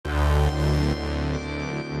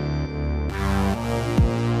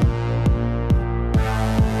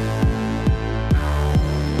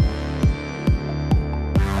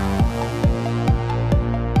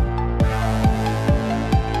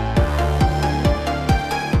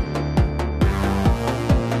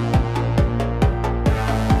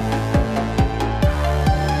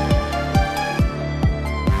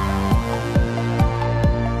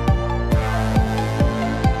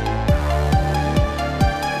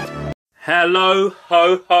Hello,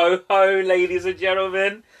 ho, ho, ho, ladies and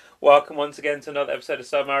gentlemen. Welcome once again to another episode of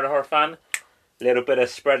So Married a Horror Fan. A little bit of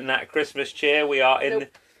spreading that Christmas cheer. We are in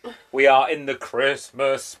the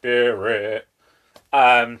Christmas spirit.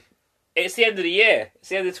 It's the end of the year. It's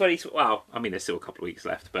the end of 2020. Well, I mean, there's still a couple of weeks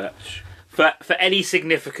left, but for any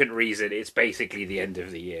significant reason, it's basically the end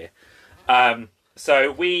of the year.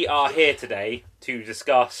 So we are here today to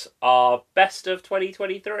discuss our best of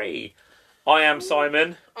 2023. I am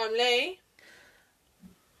Simon. I'm Lee.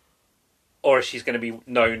 Or as she's going to be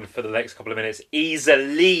known for the next couple of minutes,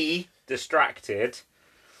 easily distracted.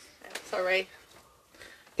 Sorry.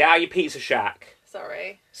 Get out your Pizza Shack.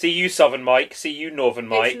 Sorry. See you, Southern Mike. See you, Northern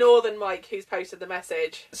Mike. It's Northern Mike who's posted the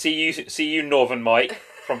message. See you, Northern Mike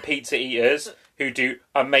from Pizza Eaters, who do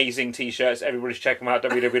amazing t-shirts. Everybody's check them out.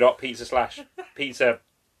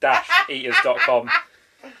 www.pizza-eaters.com.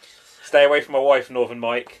 Stay away from my wife, Northern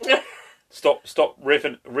Mike. Stop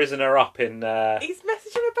risen her up in... He's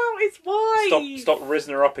messaging about his wife. Stop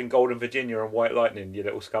risen her up in Golden Virginia and White Lightning, you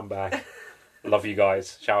little scumbag. Love you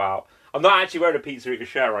guys. Shout out. I'm not actually wearing a Pizza Eater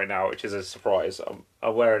shirt right now, which is a surprise.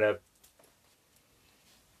 I'm wearing a...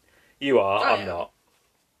 You are, I'm not.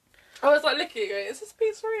 I was like looking at you, is this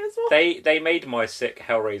Pizza Eater as well? They made my sick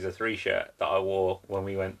Hellraiser 3 shirt that I wore when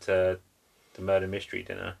we went to the Murder Mystery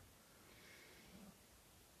dinner.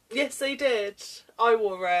 Yes, they did. I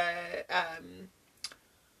wore a...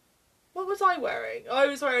 What was I wearing? I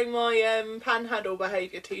was wearing my Panhandle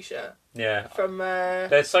Behaviour t-shirt. Yeah. From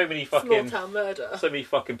There's so many fucking... Small Town Murder. So many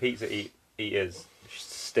fucking Pizza Eaters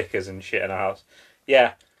stickers and shit in our house.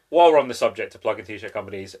 Yeah. While we're on the subject of plugging t-shirt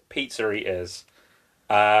companies, Pizza Eaters,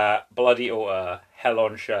 Bloody Order, Hell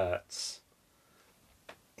on Shirts,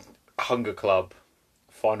 Hunger Club,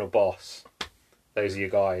 Final Boss. Those are your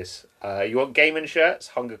guys. You want gaming shirts,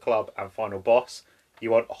 Hunger Club and Final Boss.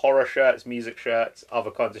 You want horror shirts, music shirts,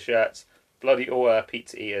 other kinds of shirts, Bloody Order,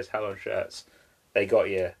 Pizza Eaters, Hell on Shirts. They got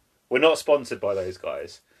you. We're not sponsored by those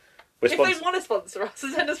guys. If they want to sponsor us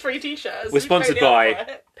and send us free t-shirts... We're sponsored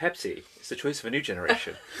by Pepsi. It's the choice of a new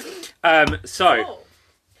generation. Oh,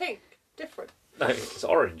 pink. Different. No, it's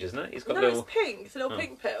orange, isn't it? It's it's pink. It's a little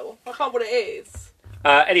pink pill. I can't know what it is.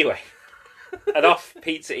 Anyway, enough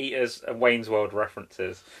Pizza Eaters and Wayne's World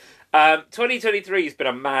references. 2023 has been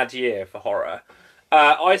a mad year for horror.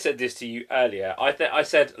 I said this to you earlier. I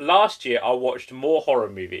said last year I watched more horror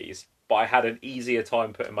movies, but I had an easier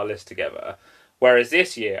time putting my list together. Whereas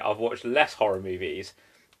this year I've watched less horror movies,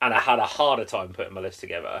 and I had a harder time putting my list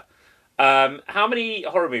together. How many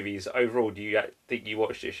horror movies overall do you think you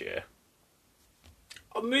watched this year?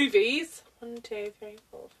 Movies? 1, 2, 3,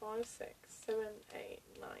 4, 5, 6, 7, 8,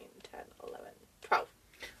 9, 10, 11, 12.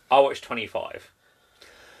 I watched 25.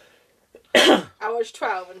 I watched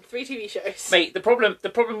 12 and 3 TV shows. Mate, the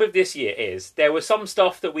problem with this year is there was some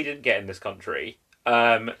stuff that we didn't get in this country.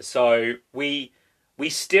 So we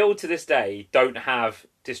still to this day don't have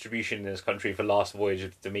distribution in this country for Last Voyage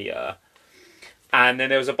of Demeter. And then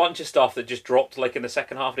there was a bunch of stuff that just dropped like in the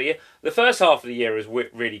second half of the year. The first half of the year was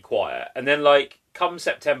really quiet. And then like come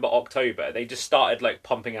September, October, they just started like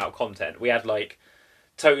pumping out content. We had like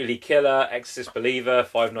Totally Killer, Exorcist Believer,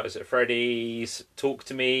 Five Nights at Freddy's, Talk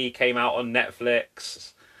to Me came out on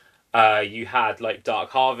Netflix. You had like Dark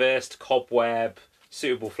Harvest, Cobweb,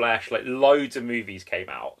 Suitable Flesh, like loads of movies came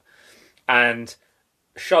out. And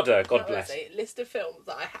Shudder, God bless. A list of films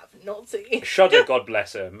that I have not seen. Shudder, God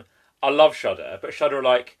bless them. I love Shudder, but Shudder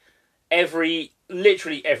like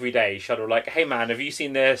literally every day, Shudder like, hey man, have you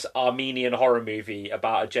seen this Armenian horror movie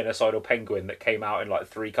about a genocidal penguin that came out in like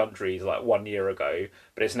 3 countries like 1 year ago,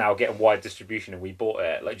 but it's now getting wide distribution and we bought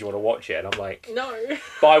it. Like, do you want to watch it? And I'm like, no.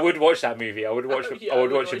 But I would watch that movie. I would watch. Yeah, I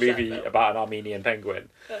would watch a movie about an Armenian penguin.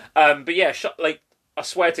 But yeah, like I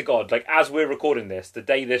swear to God, like as we're recording this, the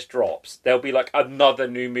day this drops, there'll be like another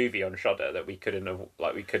new movie on Shudder that we couldn't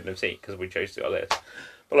have seen because we chose to our list.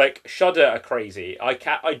 But like Shudder are crazy.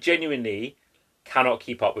 I genuinely cannot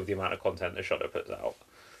keep up with the amount of content that Shudder puts out.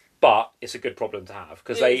 But it's a good problem to have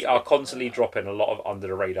because they are constantly dropping a lot of under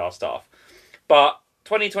the radar stuff. But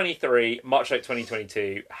 2023, much like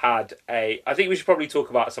 2022, had I think we should probably talk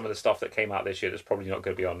about some of the stuff that came out this year that's probably not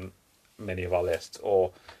going to be on many of our lists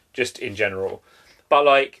or just in general. But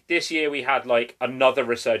like this year we had like another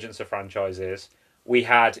resurgence of franchises. We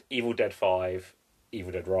had Evil Dead 5,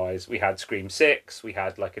 Evil Dead Rise. We had Scream 6. We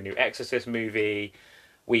had like a new Exorcist movie.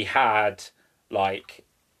 We had like,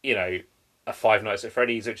 you know, a Five Nights at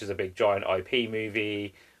Freddy's, which is a big giant IP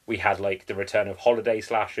movie. We had like the return of holiday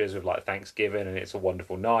slashers with like Thanksgiving and It's a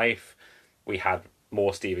Wonderful Knife. We had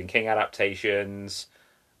more Stephen King adaptations.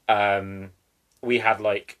 We had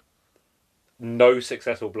like no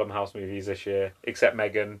successful Blumhouse movies this year, except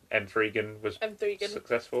Megan. M3gan was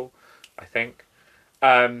successful, I think.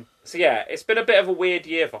 So yeah, it's been a bit of a weird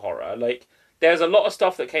year for horror. Like, there's a lot of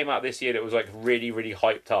stuff that came out this year that was like really, really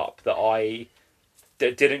hyped up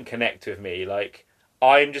that didn't connect with me. Like,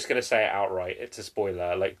 I'm just gonna say it outright. It's a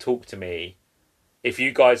spoiler. Like, Talk to Me. If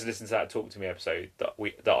you guys listen to that Talk to Me episode that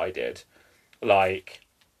I did, like,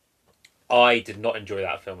 I did not enjoy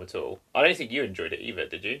that film at all. I don't think you enjoyed it either,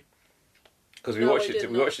 did you? Because we watched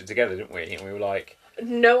it together, didn't we? And we were like,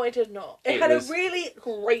 no, I did not. It had a really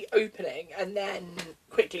great opening and then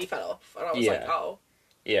quickly fell off, and I was like, oh,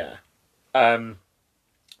 yeah. So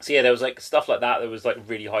yeah, there was like stuff like that was like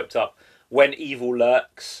really hyped up. When Evil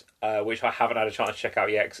Lurks, which I haven't had a chance to check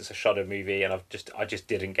out yet because it's a Shudder movie, and I just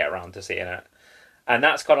didn't get around to seeing it. And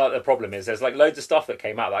that's kind of like the problem is there's like loads of stuff that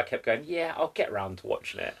came out that I kept going, yeah, I'll get around to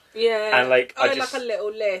watching it. Yeah. And like I had like a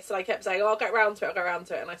little list, and I kept saying, oh, I'll get around to it,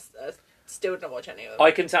 and I still didn't watch any of them.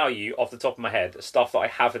 I can tell you off the top of my head stuff that I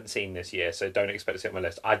haven't seen this year, so don't expect to see it on my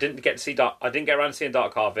list. I didn't get around to seeing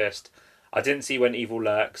Dark Harvest. I didn't see When Evil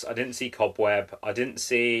Lurks. I didn't see Cobweb. I didn't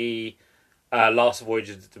see Last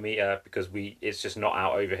Voyage of Demeter because it's just not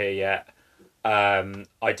out over here yet.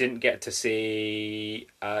 I didn't get to see.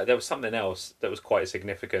 There was something else that was quite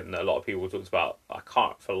significant that a lot of people talked about. I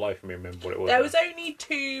can't for the life of me remember what it was. There was only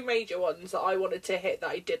two major ones that I wanted to hit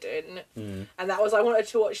that I didn't, and that was I wanted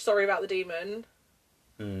to watch Sorry About the Demon,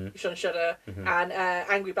 which on Shudder, and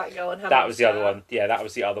Angry Black Girl and Her That was the other one. Yeah, that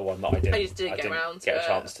was the other one that I didn't. I just didn't get around to get a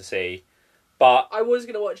chance to see. But I was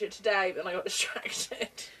going to watch it today, but then I got distracted.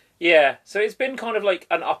 Yeah, so it's been kind of like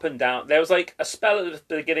an up and down. There was like a spell at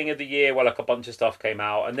the beginning of the year where like a bunch of stuff came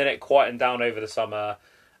out, and then it quietened down over the summer,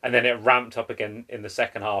 and then it ramped up again in the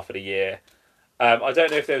second half of the year. I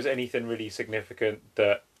don't know if there was anything really significant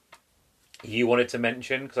that you wanted to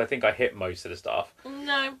mention, because I think I hit most of the stuff.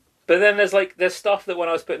 No. But then there's stuff that when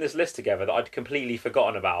I was putting this list together that I'd completely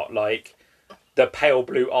forgotten about, like The Pale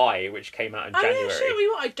Blue Eye, which came out in January. Yeah,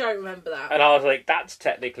 sure, I don't remember that. And I was like, that's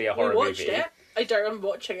technically a horror movie. We watched it. I don't remember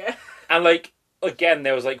watching it. And like, again,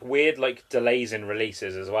 there was like weird like delays in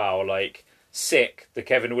releases as well. Like Sick, the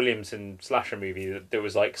Kevin Williamson slasher movie that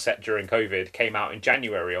was like set during COVID, came out in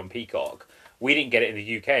January on Peacock. We didn't get it in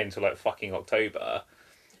the UK until like fucking October.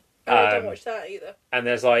 I don't watch that either. And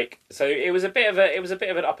there's like, so it was a bit of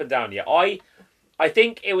an up and down year. I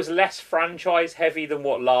think it was less franchise heavy than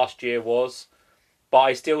what last year was, but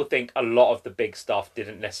I still think a lot of the big stuff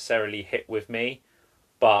didn't necessarily hit with me.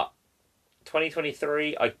 But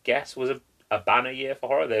 2023, I guess, was a banner year for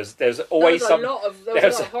horror. There's always a lot of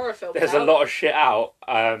horror films. There's a lot of shit out.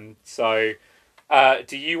 So,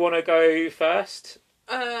 do you want to go first?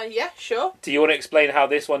 Yeah, sure. Do you want to explain how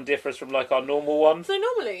this one differs from like our normal one? So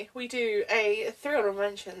normally we do a 3 honorable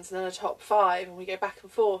mentions and then a top 5, and we go back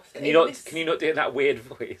and forth. Can you not do it in that weird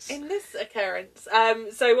voice? In this occurrence,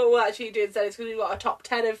 so what we'll actually do instead is, because we've got a top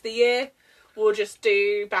 10 of the year, we'll just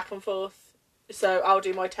do back and forth. So I'll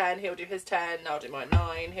do my 10, he'll do his 10, I'll do my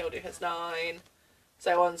 9, he'll do his 9,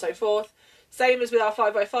 so on and so forth. Same as with our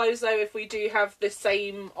 5x5s though, if we do have the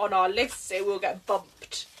same on our lists, it will get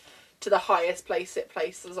bumped to the highest place it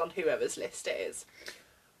places on whoever's list it is.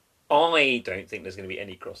 I don't think there's going to be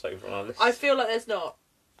any crossover on our list. I feel like there's not.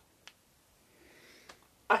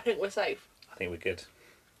 I think we're safe. I think we're good.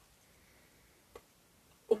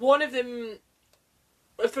 One of them,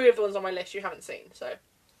 3 of the ones on my list you haven't seen, so...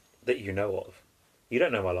 That you know of. You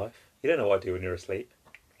don't know my life. You don't know what I do when you're asleep.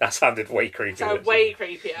 That sounded way creepier. Sounded way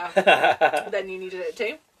creepier than you needed it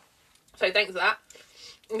to. So thanks for that.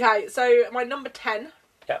 Okay, so my number 10.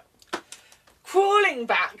 Yep. Crawling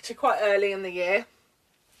back to quite early in the year.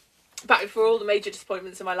 Back before all the major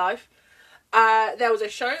disappointments in my life. There was a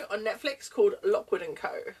show on Netflix called Lockwood &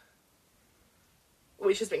 Co.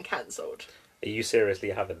 Which has been cancelled. Are you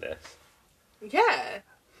seriously having this? Yeah.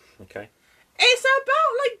 Okay. It's about,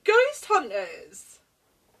 like, ghost hunters.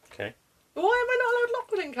 Okay. Why am I not allowed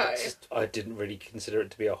Lockwood & Co? I didn't really consider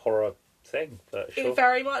it to be a horror thing, but sure. It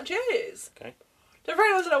very much is. Okay. So for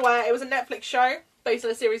anyone who's unaware, it was a Netflix show based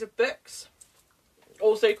on a series of books,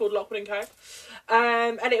 also called Lockwood & Co.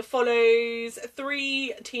 And it follows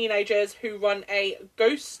 3 teenagers who run a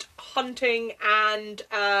ghost hunting and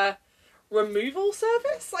removal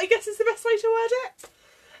service, I guess is the best way to word it.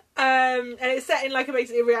 And it's set in like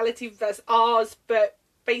basically a reality versus ours, but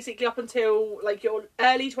basically up until like your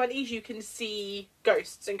early 20s you can see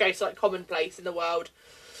ghosts, and ghosts are like commonplace in the world.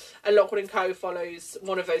 And Lockwood & Co follows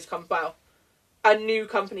one of those a new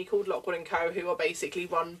company called Lockwood & Co, who are basically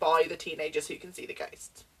run by the teenagers who can see the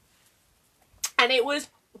ghosts. And it was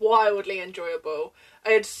wildly enjoyable. I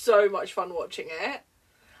had so much fun watching it.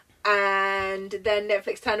 And then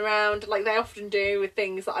Netflix turned around, like they often do with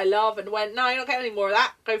things that I love, and went, no, you're not getting any more of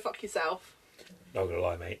that. Go fuck yourself. Not gonna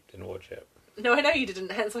lie, mate. Didn't watch it. No, I know you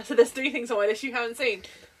didn't. Hence, I said there's 3 things on my list you haven't seen.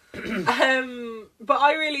 But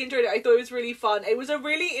I really enjoyed it. I thought it was really fun. It was a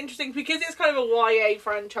really interesting, because it's kind of a YA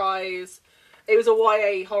franchise. It was a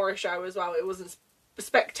YA horror show as well. It wasn't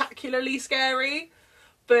spectacularly scary,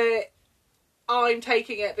 but I'm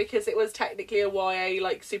taking it because it was technically a YA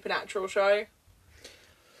like supernatural show.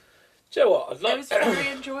 Do you know what? It was very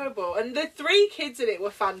enjoyable, and the 3 kids in it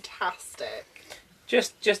were fantastic.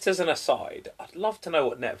 Just as an aside, I'd love to know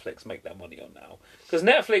what Netflix make their money on now. Because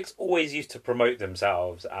Netflix always used to promote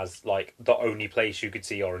themselves as, like, the only place you could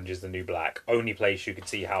see Orange is the New Black, only place you could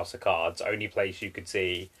see House of Cards, only place you could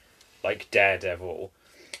see, like, Daredevil.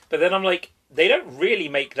 But then I'm like, they don't really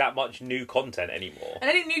make that much new content anymore. And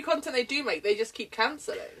any new content they do make, they just keep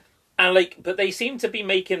cancelling. And, like, but they seem to be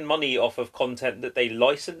making money off of content that they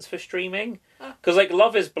license for streaming. Because, like,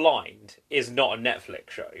 Love is Blind is not a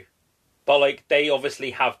Netflix show. But, like, they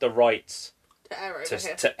obviously have the rights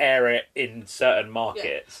to air it in certain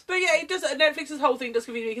markets. Yeah. But, yeah, it does. Netflix's whole thing does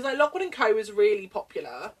confuse me, because, like, Lockwood & Co. was really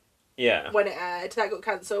popular. Yeah. When it aired. That got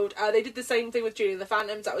cancelled. They did the same thing with Julie and the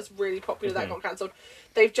Phantoms. That was really popular. That got cancelled.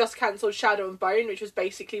 They've just cancelled Shadow and Bone, which was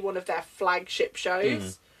basically one of their flagship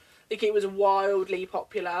shows. Like, it was wildly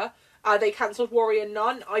popular. They cancelled Warrior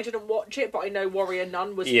Nun. I didn't watch it, but I know Warrior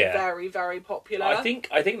Nun was very, very popular. I think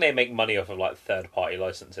they make money off of, like, third-party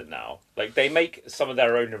licensing now. Like, they make some of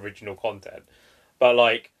their own original content. But,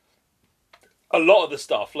 like, a lot of the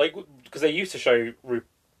stuff, like, because they used to show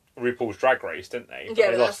RuPaul's Drag Race, didn't they? But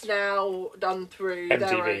yeah, they but that's now done through MTV.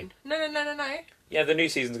 their own... No. Yeah, the new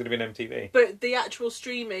season's going to be on MTV. But the actual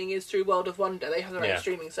streaming is through World of Wonder. They have their own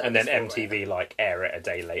streaming service. And then MTV, like, air it a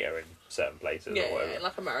day later in certain places or whatever. Yeah,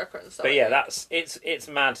 like America and stuff. But yeah, it's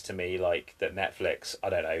mad to me, like, that Netflix, I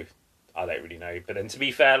don't really know. But then to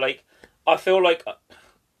be fair, like, I feel like,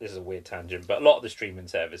 this is a weird tangent, but a lot of the streaming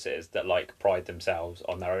services that, like, pride themselves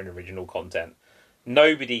on their own original content,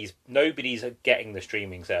 nobody's getting the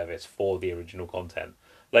streaming service for the original content.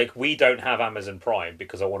 Like, we don't have Amazon Prime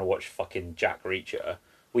because I want to watch fucking Jack Reacher.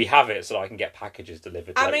 We have it so that I can get packages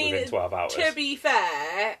delivered within 12 hours. To be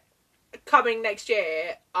fair, coming next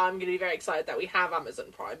year, I'm going to be very excited that we have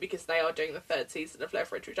Amazon Prime, because they are doing the 3rd season of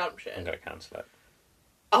Leverage Redemption. I'm going to cancel it.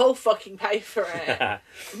 I'll fucking pay for it.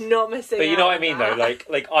 Not missing out. But you know what I on mean, that. though?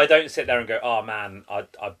 Like I don't sit there and go, oh man, I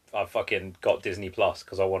fucking got Disney Plus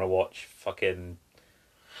because I want to watch fucking...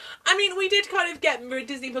 I mean, we did kind of get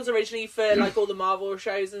Disney Plus originally for, like, all the Marvel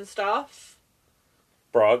shows and stuff.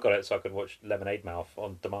 Bro, I got it so I could watch Lemonade Mouth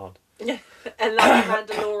on demand. And, like,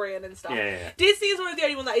 Mandalorian and stuff. Yeah. Disney is one of the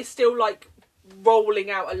only one that is still, like,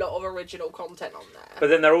 rolling out a lot of original content on there.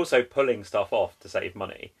 But then they're also pulling stuff off to save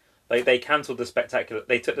money. Like, they cancelled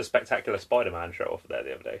they took the Spectacular Spider-Man show off there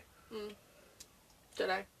the other day.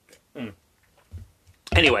 Don't know.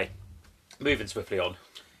 Anyway, moving swiftly on.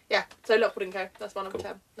 Yeah, so Lockwood & Co. That's my number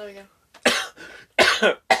 10. There we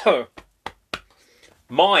go.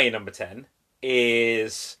 My number 10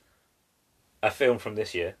 is a film from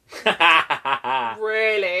this year.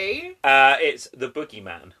 Really? It's The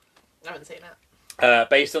Boogeyman. I haven't seen it.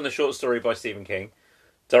 Based on the short story by Stephen King.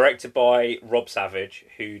 Directed by Rob Savage,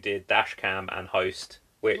 who did Dashcam and Host,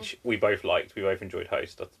 which we both liked. We both enjoyed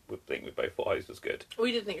Host. I think we both thought Host was good.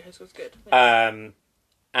 We did think Host was good. Yeah.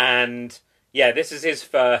 And... yeah, this is his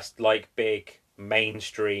first, like, big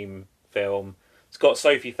mainstream film. It's got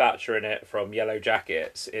Sophie Thatcher in it from Yellow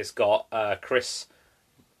Jackets. It's got Chris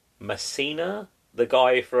Messina, the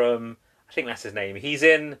guy from... I think that's his name. He's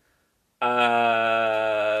in fucking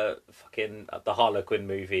the Harlequin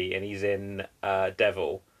movie, and he's in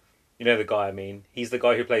Devil. You know the guy I mean? He's the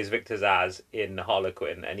guy who plays Victor Zsasz in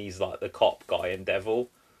Harlequin, and he's, like, the cop guy in Devil.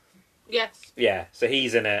 Yes. Yeah, so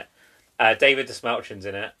he's in it. David Desmalchin's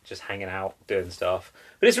in it, just hanging out, doing stuff.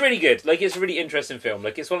 But it's really good. Like, it's a really interesting film.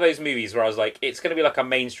 Like, it's one of those movies where I was like, it's going to be like a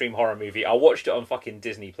mainstream horror movie. I watched it on fucking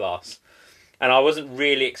Disney Plus, and I wasn't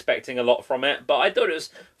really expecting a lot from it. But I thought it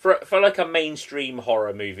was, for like a mainstream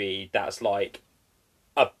horror movie that's like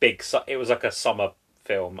it was like a summer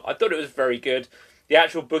film. I thought it was very good. The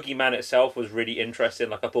actual Boogeyman itself was really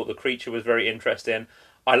interesting. Like, I thought the creature was very interesting.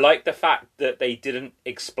 I liked the fact that they didn't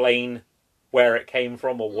explain where it came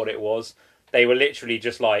from or what it was. They were literally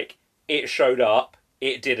just like, it showed up,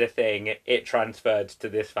 it did a thing, it transferred to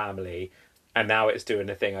this family, and now it's doing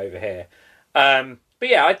a thing over here. But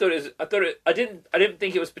yeah, I didn't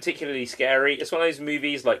think it was particularly scary. It's one of those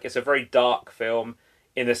movies, like, it's a very dark film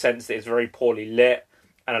in the sense that it's very poorly lit,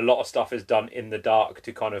 and a lot of stuff is done in the dark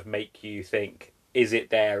to kind of make you think is it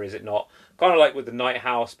there, is it not? Kind of like with The Night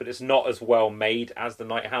House, but it's not as well made as The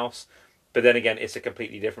Night House. But then again, it's a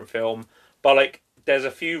completely different film. But like, there's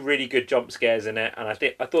a few really good jump scares in it, and I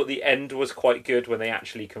thought the end was quite good when they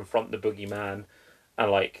actually confront the boogeyman,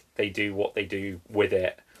 and like they do what they do with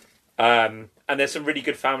it. And there's some really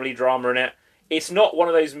good family drama in it. It's not one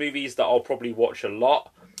of those movies that I'll probably watch a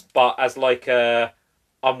lot, but as like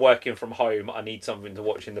I'm working from home, I need something to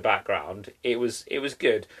watch in the background. It was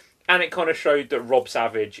good, and it kind of showed that Rob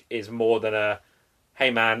Savage is more than a,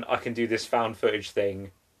 hey man, I can do this found footage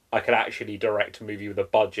thing. I could actually direct a movie with a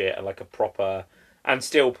budget and like a proper, and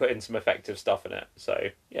still put in some effective stuff in it. So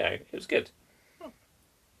yeah, it was good.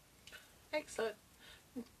 Excellent.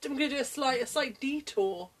 I'm going to do a slight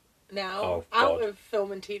detour now God. out of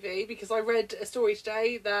film and TV, because I read a story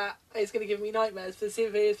today that is going to give me nightmares for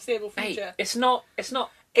the foreseeable future. Hey, it's not.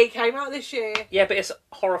 It came out this year. Yeah, but it's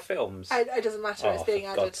horror films. It doesn't matter. It's being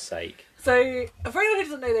added. For God's sake. So, for anyone who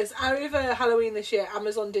doesn't know this, over Halloween this year,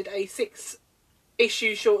 Amazon did a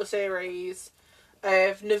 6-issue short series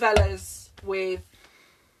of novellas with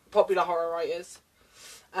popular horror writers.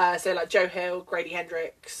 So like Joe Hill, Grady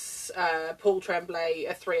Hendrix, Paul Tremblay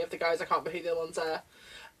are 3 of the guys. I can't remember who the other ones are.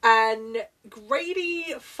 And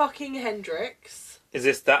Grady fucking Hendrix... Is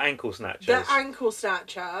this the ankle snatchers? The ankle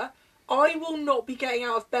snatcher. I will not be getting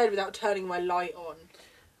out of bed without turning my light on.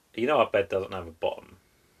 You know our bed doesn't have a bottom.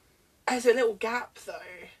 There's a little gap, though.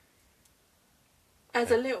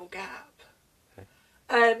 There's a little gap.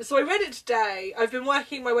 So I read it today. I've been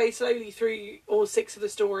working my way slowly through all 6 of the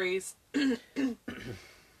stories.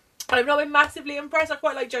 I've not been massively impressed. I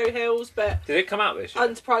quite like Joe Hill's, but... Did it come out this year?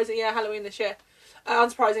 Unsurprisingly, yeah, Halloween this year.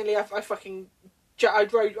 Unsurprisingly,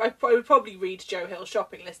 I would probably read Joe Hill's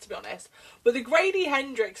shopping list, to be honest. But the Grady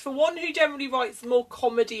Hendrix, for one who generally writes more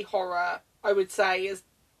comedy horror, I would say, is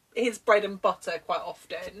his bread and butter quite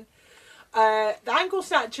often. The Ankle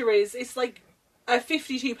Snatcher it's like a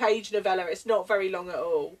 52-page novella. It's not very long at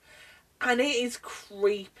all. And it is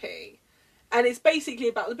creepy. And it's basically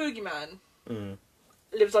about the boogeyman.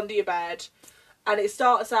 Lives under your bed. And it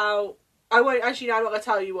starts out... I won't... Actually, no, I'm not going to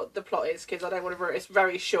tell you what the plot is, because I don't want to... It's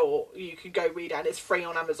very short. You can go read it, and it's free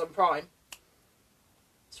on Amazon Prime.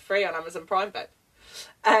 It's free on Amazon Prime, babe.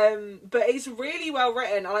 But it's really well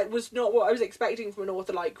written, and it was not what I was expecting from an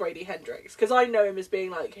author like Grady Hendrix, because I know him as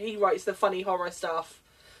being like, he writes the funny horror stuff.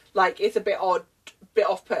 Like, it's a bit odd, bit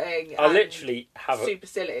off-putting. I literally have super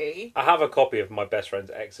silly. I have a copy of My Best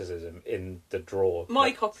Friend's Exorcism in the drawer.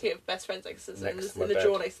 My copy of Best Friend's Exorcism is in the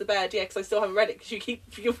drawer next to the bed. Yeah, because I still haven't read it, because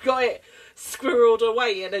you've got it squirreled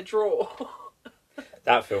away in a drawer.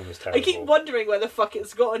 That film was terrible. I keep wondering where the fuck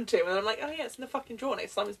it's gotten to, and I'm like, oh yeah, it's in the fucking drawer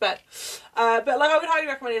next to Simon's bed. But like, I would highly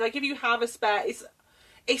recommend it. Like, if you have a spare,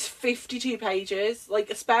 it's 52 pages. Like,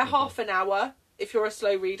 a spare half an hour if you're a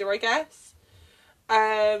slow reader, I guess.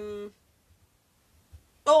 Or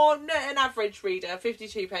no, an average reader,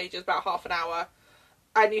 52 pages, about half an hour,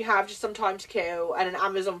 and you have just some time to kill and an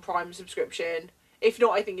Amazon Prime subscription. If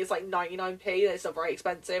not, I think it's like 99p. It's not very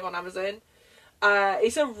expensive on Amazon.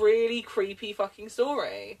 It's a really creepy fucking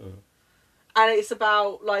story. And it's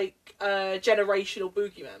about, like, a generational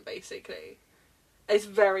boogeyman, basically. It's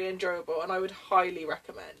very enjoyable, and I would highly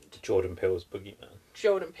recommend. Jordan Peele's Boogeyman.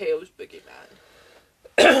 Jordan Peele's Boogeyman.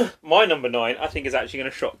 My number 9, I think, is actually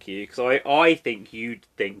going to shock you, because I think you'd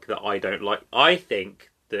think that I don't like... I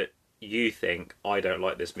think that you think I don't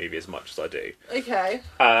like this movie as much as I do. Okay.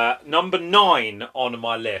 Number 9 on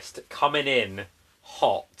my list, coming in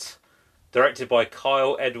hot, directed by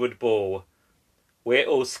Kyle Edward Ball. We're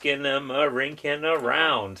all skinnamarink-ing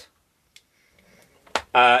around.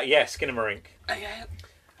 Yeah, Skinamarink. Okay.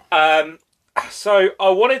 So I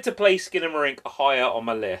wanted to place Skinamarink higher on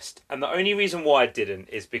my list, and the only reason why I didn't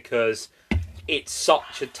is because it's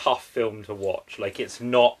such a tough film to watch. Like, it's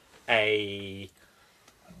not a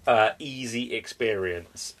easy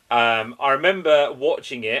experience. I remember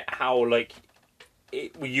watching it, how like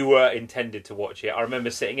you were intended to watch it. I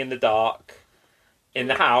remember sitting in the dark in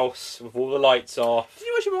the house with all the lights off. Did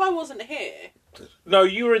you watch it when I wasn't here? No,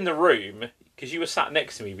 you were in the room. Because you were sat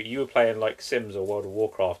next to me, but you were playing, like, Sims or World of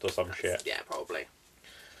Warcraft or some shit. Yeah, probably.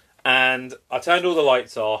 And I turned all the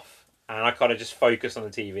lights off, and I kind of just focused on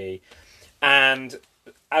the TV. And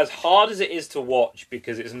as hard as it is to watch,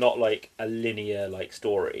 because it's not, like, a linear, like,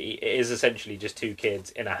 story, it is essentially just 2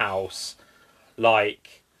 kids in a house,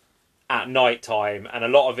 like, at night time. And a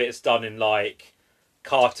lot of it's done in, like,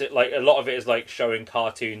 a lot of it is, like, showing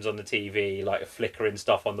cartoons on the TV, like, flickering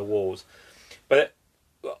stuff on the walls. But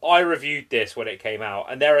I reviewed this when it came out,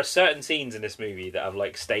 and there are certain scenes in this movie that have,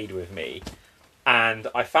 like, stayed with me, and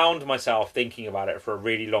I found myself thinking about it for a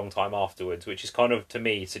really long time afterwards, which is kind of, to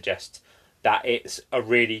me, suggests that it's a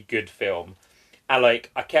really good film. And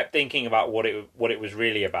like I kept thinking about what it was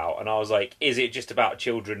really about, and I was like, is it just about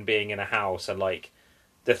children being in a house and like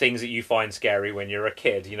the things that you find scary when you're a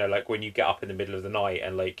kid? You know, like when you get up in the middle of the night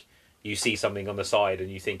and like you see something on the side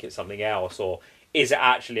and you think it's something else, or is it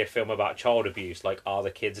actually a film about child abuse? Like, are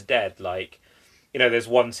the kids dead? Like, you know, there's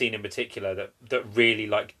one scene in particular that really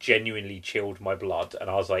like genuinely chilled my blood, and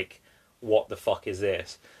I was like, what the fuck is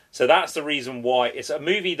this? So that's the reason why it's a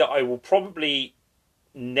movie that I will probably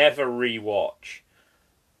never rewatch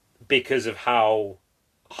because of how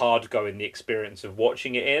hard going the experience of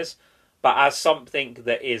watching it is. But as something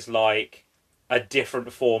that is like a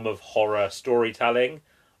different form of horror storytelling,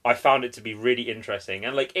 I found it to be really interesting.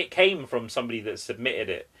 And like it came from somebody that submitted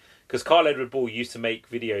it, because Carl Edward Ball used to make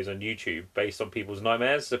videos on YouTube based on people's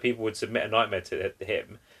nightmares. So people would submit a nightmare to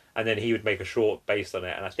him, and then he would make a short based on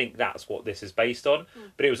it. And I think that's what this is based on.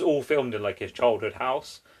 But it was all filmed in like his childhood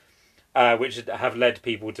house, which have led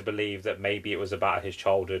people to believe that maybe it was about his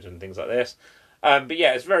childhood and things like this. But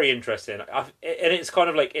yeah, it's very interesting. And it's kind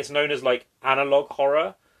of like, it's known as like analog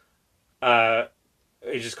horror.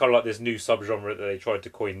 It's just kind of like this new subgenre that they tried to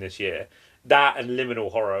coin this year. That and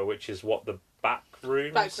liminal horror, which is what the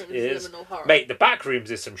Backrooms is. Liminal horror. Mate, the Backrooms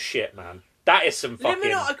is some shit, man. That is some fucking...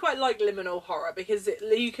 Liminal, I quite like liminal horror because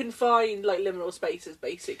you can find like liminal spaces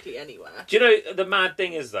basically anywhere. Do you know, the mad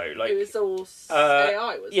thing is though, like... It was all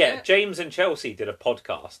AI, wasn't it? Yeah, James and Chelsea did a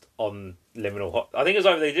podcast on liminal horror. I think it was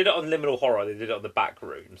either they did it on liminal horror or they did it on the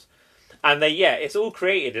Backrooms. And it's all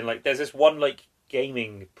created in like, there's this one like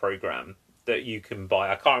gaming program that you can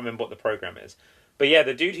buy. I can't remember what the program is. But yeah,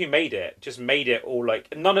 the dude who made it just made it all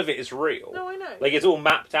like, none of it is real. No, I know. Like it's all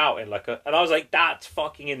mapped out in like a... And I was like, that's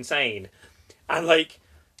fucking insane. And like,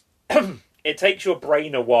 it takes your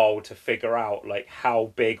brain a while to figure out like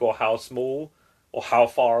how big or how small or how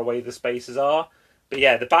far away the spaces are. But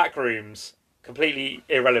yeah, the Backrooms, completely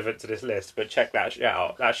irrelevant to this list, but check that shit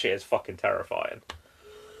out. That shit is fucking terrifying.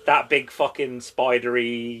 That big fucking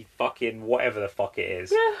spidery fucking whatever the fuck it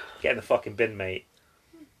is. Yeah. Get in the fucking bin, mate.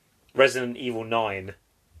 Resident Evil 9,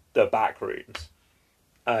 the Backrooms.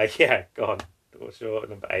 Yeah, go on. What's your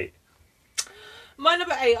number 8? My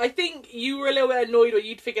number 8, I think you were a little bit annoyed or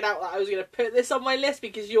you'd figured out that I was going to put this on my list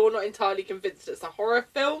because you're not entirely convinced it's a horror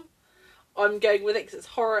film. I'm going with it because it's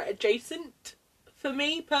horror adjacent for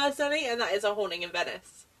me, personally, and that is A Haunting in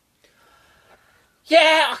Venice.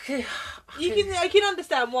 Yeah, I can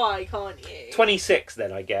understand why, can't you? 26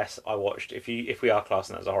 then, I guess, I watched, if we are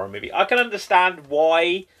classing that as a horror movie. I can understand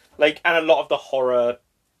why, like, and a lot of the horror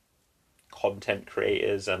content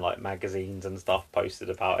creators and like magazines and stuff posted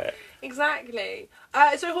about it. Exactly.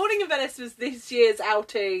 So Haunting in Venice was this year's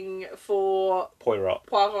outing for Poirot.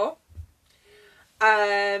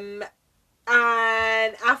 And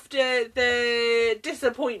after the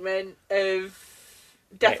disappointment of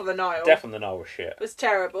Death on the Nile. Death on the Nile was shit. Was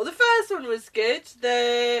terrible. The first one was good.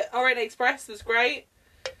 The Orient Express was great.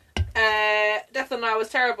 Death on the Nile was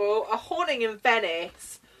terrible. A Haunting in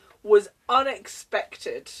Venice was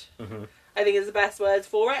unexpected. Mm-hmm. I think is the best words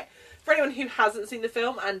for it. For anyone who hasn't seen the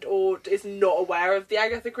film and or is not aware of the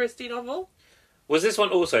Agatha Christie novel. Was this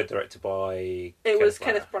one also directed by...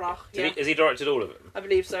 Kenneth Branagh. Yeah. Has he directed all of them? I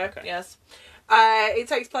believe so, okay. Yes. It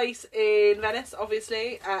takes place in Venice,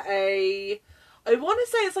 obviously, at I want to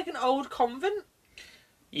say it's like an old convent.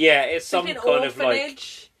 Yeah, it's some like kind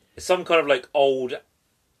of like old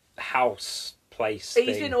house place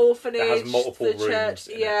It's an orphanage that has multiple rooms church,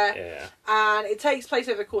 in yeah. It. And it takes place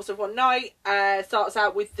over the course of one night. Starts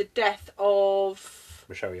out with the death of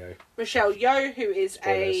Michelle Yeoh, who is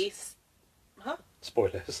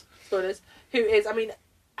Spoilers. Who is, I mean,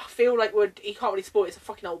 I feel like he can't really spoil it. It's a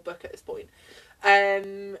fucking old book at this point.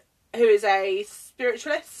 Who is a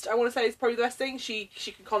spiritualist, I want to say is probably the best thing. She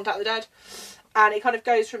can contact the dead. And it kind of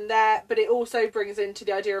goes from there, but it also brings into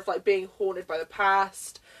the idea of like being haunted by the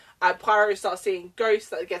past. Poirot starts seeing ghosts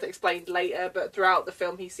that gets explained later, but throughout the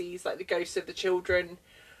film he sees like the ghosts of the children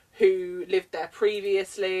who lived there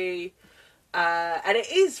previously. And it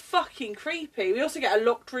is fucking creepy. We also get a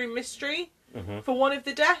locked room mystery for one of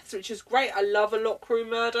the deaths, which is great. I love a locked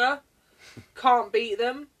room murder. Can't beat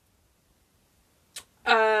them.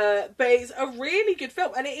 But it's a really good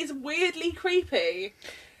film, and it is weirdly creepy.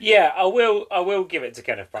 Yeah, I will give it to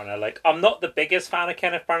Kenneth Branagh. Like, I'm not the biggest fan of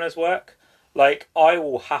Kenneth Branagh's work. Like, I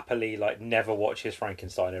will happily like never watch his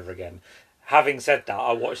Frankenstein ever again. Having said that,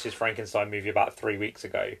 I watched his Frankenstein movie about 3 weeks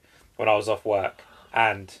ago when I was off work,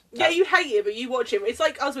 and yeah, you hate it, but you watch it. It's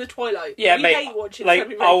like us with Twilight. Yeah, you mate, hate watching like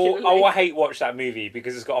something I regularly. will hate watch that movie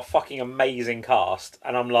because it's got a fucking amazing cast,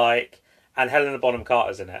 and I'm like, and Helena Bonham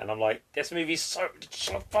Carter's in it, and I'm like, this movie's so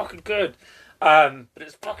fucking good, but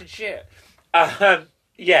it's fucking shit.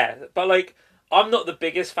 Yeah, but like, I'm not the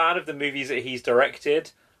biggest fan of the movies that he's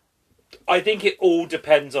directed. I think it all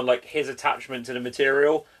depends on like his attachment to the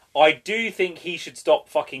material. I do think he should stop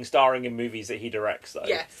fucking starring in movies that he directs, though.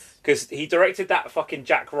 Yes. Because he directed that fucking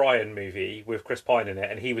Jack Ryan movie with Chris Pine in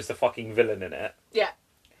it, and he was the fucking villain in it. Yeah.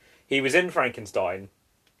 He was in Frankenstein,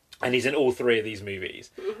 and he's in all three of these movies.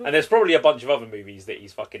 Mm-hmm. And there's probably a bunch of other movies that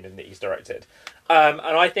he's fucking in that he's directed. And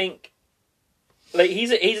I think, like,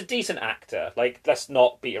 he's a decent actor. Like, let's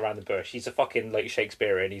not beat around the bush. He's a fucking, like,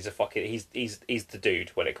 Shakespearean. He's a fucking, he's the dude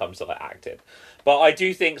when it comes to, like, acting. But I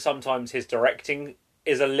do think sometimes his directing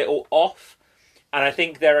is a little off, and I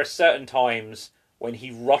think there are certain times when he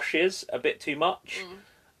rushes a bit too much,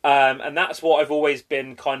 and that's what I've always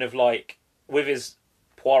been kind of like with his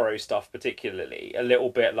Poirot stuff, particularly a little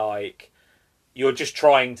bit like you're just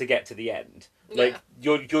trying to get to the end. Like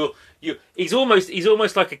you're he's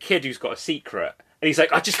almost like a kid who's got a secret, and he's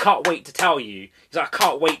like, I just can't wait to tell you. He's like, I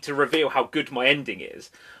can't wait to reveal how good my ending is.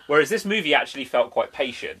 Whereas this movie actually felt quite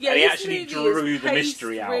patient, and he actually drew the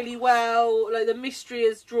mystery out really well. Like the mystery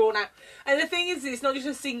is drawn out, and the thing is, it's not just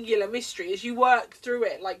a singular mystery. As you work through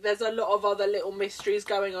it, like there's a lot of other little mysteries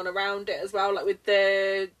going on around it as well. Like with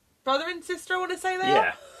the brother and sister, I want to say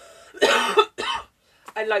that. Yeah.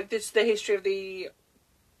 And like this, the history of the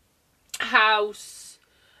house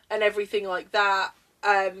and everything like that.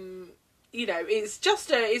 You know,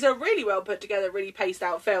 it's a really well put together, really paced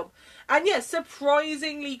out film. And yeah,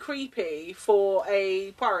 surprisingly creepy for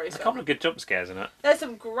a Poirot There's film. a couple of good jump scares in it. There's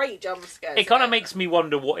some great jump scares. It kind of makes me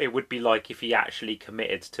wonder what it would be like if he actually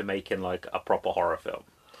committed to making like a proper horror film.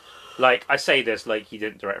 Like, I say this like he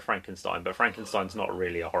didn't direct Frankenstein, but Frankenstein's not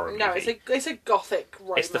really a horror movie. No, it's a gothic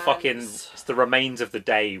romance. It's the remains of the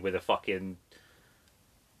day with a fucking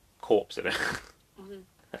corpse in it. Mm-hmm.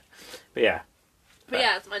 But yeah. But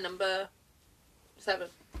yeah, it's my number 7.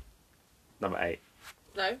 Number 8.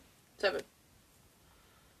 No, 7.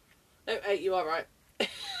 No, 8, you are right.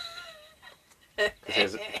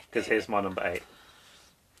 Because here's my number 8.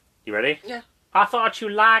 You ready? Yeah. I thought you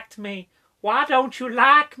liked me. Why don't you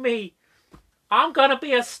like me? I'm gonna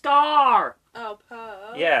be a star. Oh,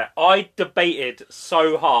 Pearl. Yeah, I debated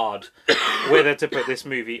so hard whether to put this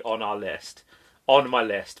movie on my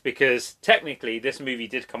list, because technically this movie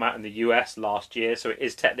did come out in the US last year, so it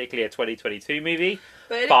is technically a 2022 movie,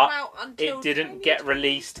 but it didn't get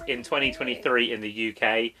released in 2023 in the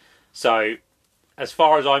UK. So, as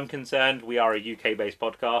far as I'm concerned, we are a UK-based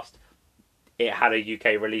podcast. It had a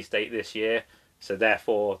UK release date this year, so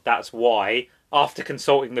therefore that's why, after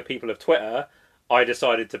consulting the people of Twitter, I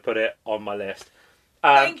decided to put it on my list.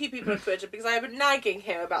 Thank you, people of Twitter, because I have been nagging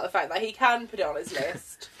him about the fact that he can put it on his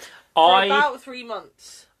list for about 3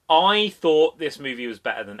 months. I thought this movie was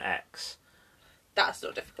better than X. That's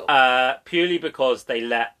not difficult. Purely because they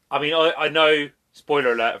let... I mean, I know,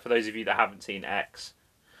 spoiler alert for those of you that haven't seen X,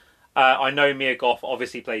 I know Mia Goth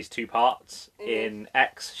obviously plays 2 parts in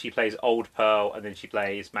X. She plays Old Pearl, and then she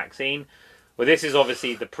plays Maxine. Well, this is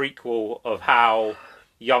obviously the prequel of how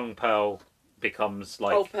young Pearl becomes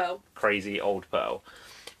like crazy old Pearl.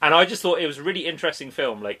 And I just thought it was a really interesting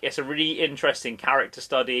film. Like, it's a really interesting character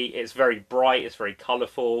study. It's very bright. It's very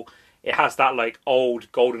colourful. It has that like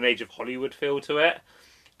old golden age of Hollywood feel to it.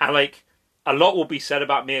 And like, a lot will be said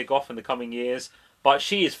about Mia Goth in the coming years, but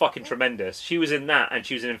she is fucking tremendous. She was in that, and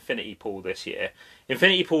she was in Infinity Pool this year.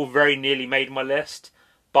 Infinity Pool very nearly made my list,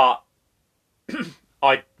 but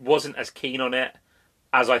I wasn't as keen on it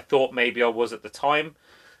as I thought maybe I was at the time.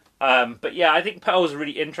 But yeah, I think Pearl is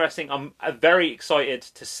really interesting. I'm very excited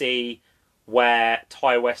to see where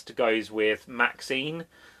Ty West goes with Maxine,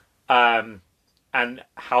 and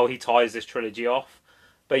how he ties this trilogy off.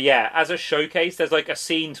 But yeah, as a showcase, there's like a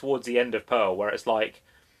scene towards the end of Pearl where it's like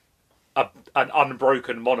an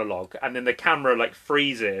unbroken monologue, and then the camera like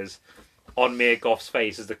freezes on Mia Goth's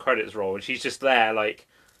face as the credits roll, and she's just there like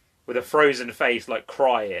with a frozen face, like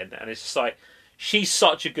crying, and it's just like, she's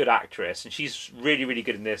such a good actress, and she's really, really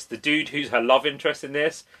good in this. The dude who's her love interest in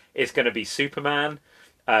this is going to be Superman.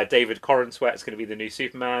 David Corenswet's going to be the new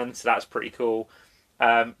Superman, so that's pretty cool.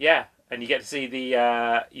 Yeah, and you get to see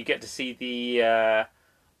the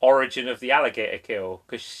origin of the alligator kill,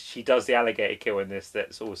 because she does the alligator kill in this.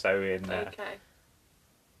 That's also in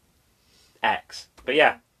X. But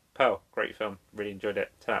yeah, Pearl, great film. Really enjoyed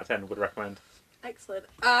it. 10 out of 10. Would recommend. Excellent.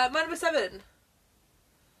 My number 7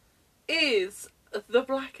 is The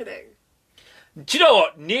Blackening. Do you know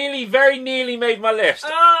what? Very nearly made my list.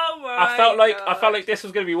 Oh my I felt like this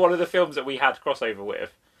was going to be one of the films that we had crossover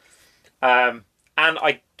with. And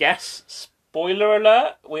I guess spoiler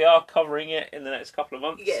alert, we are covering it in the next couple of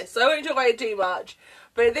months. Yeah, so I won't talk about it too much.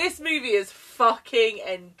 But this movie is fucking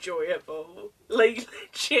enjoyable. Like,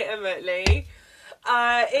 legitimately.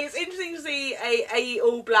 It's interesting to see a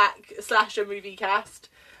all-black slasher movie cast.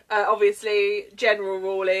 Obviously, general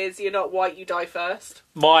rule is you're not white, you die first.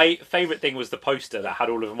 My favourite thing was the poster that had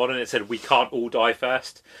all of them on, and it said, "We can't all die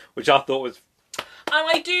first," which I thought was... And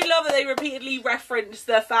I do love that they repeatedly reference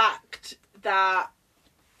the fact that,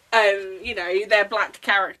 they're black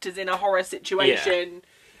characters in a horror situation.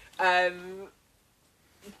 Yeah.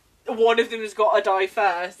 One of them has got to die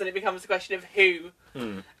first, and it becomes a question of who.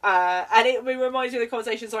 And it reminds me of the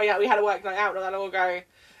conversation we had a work night out not that long ago,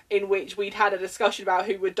 in which we'd had a discussion about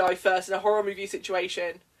who would die first in a horror movie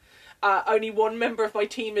situation. Only one member of my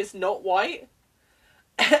team is not white.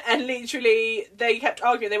 And literally, they kept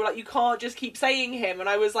arguing. They were like, you can't just keep saying him. And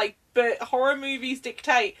I was like, but horror movies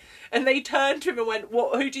dictate. And they turned to him and went,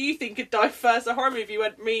 who do you think could die first in a horror movie? He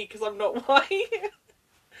went, me, because I'm not white.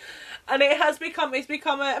 And it's become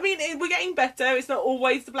we're getting better. It's not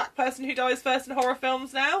always the black person who dies first in horror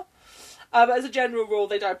films now. But as a general rule,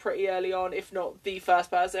 they die pretty early on, if not the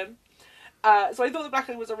first person. So I thought The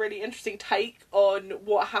Blackening was a really interesting take on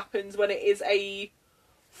what happens when it is a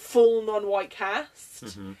full non-white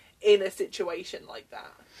cast in a situation like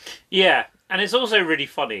that. Yeah, and it's also really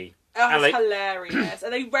funny. Oh, it's hilarious.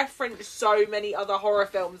 And they reference so many other horror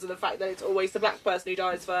films and the fact that it's always the black person who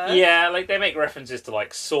dies first. Yeah, like they make references to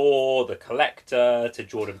like Saw, The Collector, to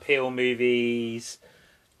Jordan Peele movies.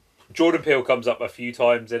 Jordan Peele comes up a few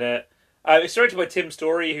times in it. It's directed by Tim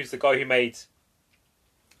Story, who's the guy who made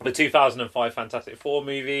the 2005 Fantastic Four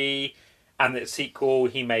movie, and the sequel.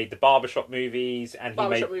 He made the Barbershop movies, and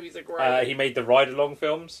movies are great. He made the Ride Along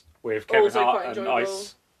films with Kevin Hart and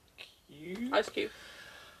Ice Cube. Ice Cube.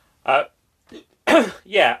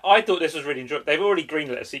 Yeah, I thought this was really enjoyable. They've already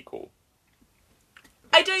greenlit a sequel.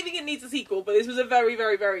 I don't think it needs a sequel, but this was a very,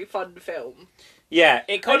 very, very fun film. Yeah,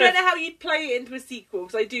 I don't know how you'd play it into a sequel,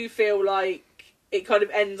 because I do feel like it kind of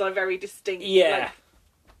ends on a very distinct... Yeah.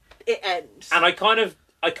 It ends. And I kind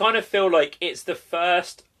of feel like it's the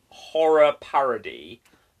first horror parody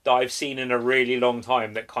that I've seen in a really long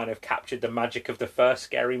time that kind of captured the magic of the first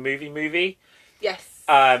Scary Movie. Yes.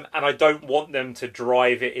 And I don't want them to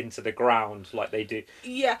drive it into the ground like they do.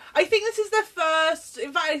 Yeah, I think this is the first...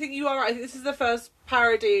 In fact, I think you are right. I think this is the first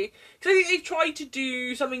parody. Because I think they've tried to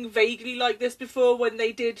do something vaguely like this before when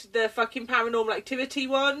they did the fucking Paranormal Activity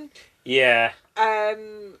one. Yeah.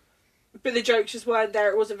 But the jokes just weren't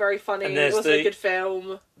there. It wasn't very funny. It wasn't a good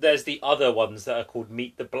film. There's the other ones that are called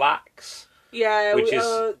Meet the Blacks. Yeah, which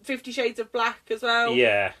is 50 Shades of Black as well.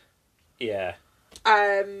 Yeah. Yeah.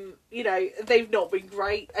 They've not been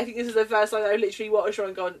great. I think this is the first time I've literally watched one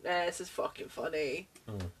and gone, this is fucking funny.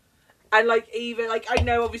 And, I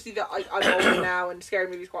know obviously that I'm old now and Scary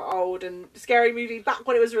Movie's quite old, and Scary Movie, back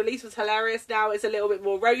when it was released, was hilarious. Now it's a little bit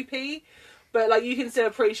more ropey. But, you can still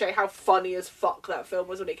appreciate how funny as fuck that film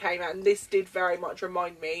was when it came out. And this did very much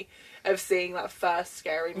remind me of seeing that first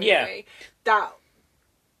Scary Movie.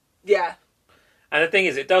 Yeah. And the thing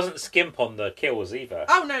is, it doesn't skimp on the kills either.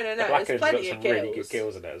 Oh, no. There's plenty of kills. Really good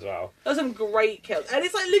kills in it as well. There's some great kills. And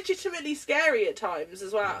it's, legitimately scary at times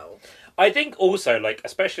as well. I think also,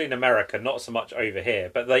 especially in America, not so much over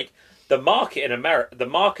here, but, the marketing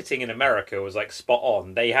in America was, spot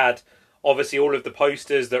on. They had... Obviously, all of the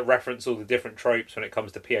posters that reference all the different tropes when it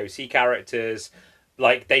comes to POC characters,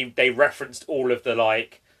 they referenced all of the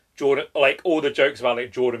Jordan, all the jokes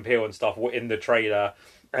about Jordan Peele and stuff were in the trailer,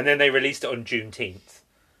 and then they released it on Juneteenth,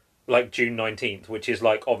 June 19th, which is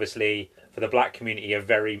obviously for the black community a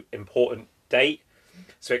very important date.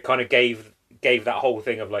 So it kind of gave that whole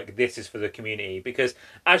thing of this is for the community, because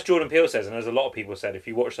as Jordan Peele says, and as a lot of people said, if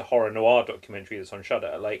you watch the horror noir documentary that's on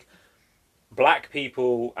Shudder, black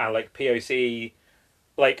people and POC,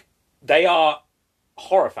 they are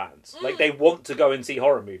horror fans. They want to go and see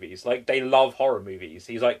horror movies. They love horror movies.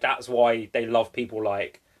 He's that's why they love people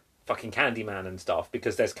like fucking Candyman and stuff,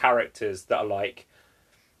 because there's characters that are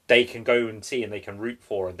they can go and see and they can root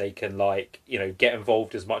for and they can get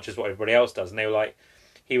involved as much as what everybody else does. And they were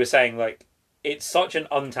he was saying it's such an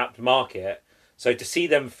untapped market, so to see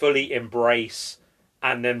them fully embrace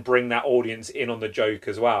and then bring that audience in on the joke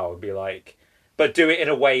as well and be but do it in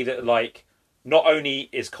a way that not only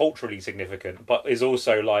is culturally significant, but is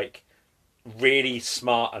also really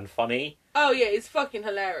smart and funny. Oh yeah, it's fucking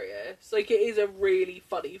hilarious. It is a really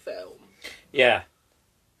funny film. Yeah.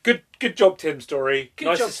 Good job, Tim Story.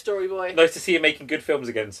 Good job, Story Boy. Nice to see you making good films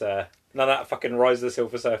again, sir. None of that fucking Rise of the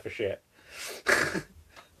Silver Surfer shit.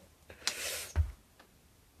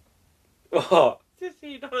 What? Just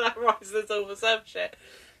none of that Rise of the Silver Surfer shit.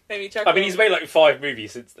 Made me chuckle. I mean, he's made like 5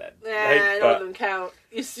 movies since then. Yeah, none of them count.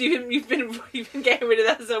 You've been getting rid of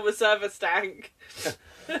that Silver Surfer stank.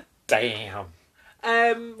 Damn.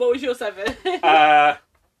 What was your 7? Knock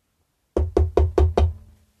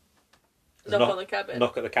on the Cabin.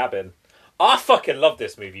 Knock at the Cabin. I fucking love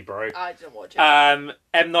this movie, bro. I didn't watch it. M.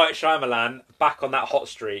 Night Shyamalan, back on that hot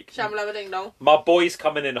streak. Shamalama Ding Dong. My boy's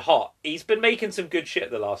coming in hot. He's been making some good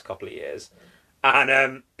shit the last couple of years.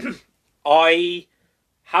 And I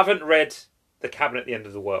haven't read The Cabin at the End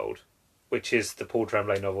of the World, which is the Paul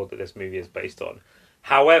Tremblay novel that this movie is based on.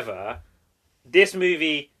 However, this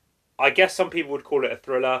movie, I guess some people would call it a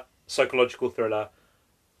thriller, psychological thriller,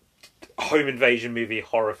 home invasion movie,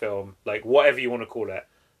 horror film, like whatever you want to call it.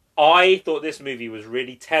 I thought this movie was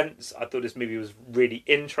really tense. I thought this movie was really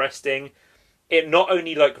interesting. It not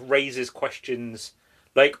only like raises questions,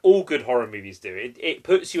 like all good horror movies do. It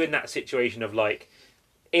puts you in that situation of like,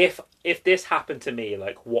 if this happened to me,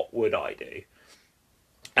 like what would I do?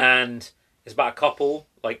 And it's about a couple,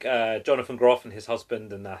 like Jonathan Groff and his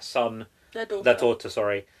husband and their son, their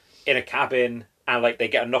daughter, in a cabin, and like they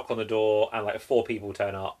get a knock on the door, and like 4 people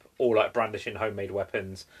turn up, all like brandishing homemade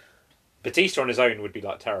weapons. Batista on his own would be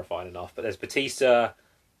like terrifying enough, but there's Batista,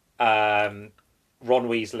 Ron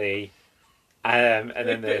Weasley, and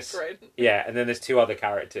then there's and then there's 2 other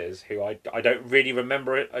characters who I don't really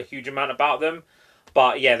remember a huge amount about them,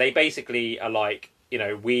 but yeah, they basically are like, you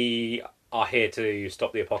know, we are here to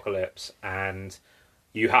stop the apocalypse, and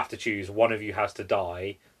you have to choose, one of you has to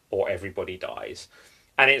die or everybody dies.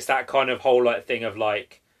 And it's that kind of whole like thing of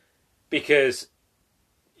like, because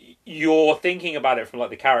you're thinking about it from like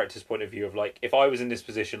the character's point of view of like, if I was in this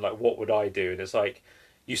position, like what would I do? And it's like,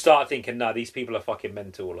 you start thinking, nah, these people are fucking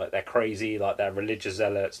mental, like they're crazy, like they're religious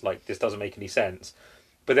zealots, like this doesn't make any sense.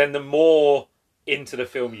 But then the more into the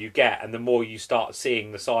film you get, and the more you start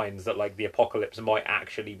seeing the signs that like the apocalypse might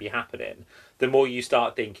actually be happening, the more you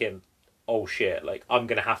start thinking, oh shit, like I'm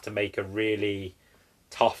gonna have to make a really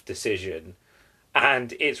tough decision.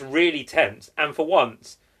 And it's really tense, and for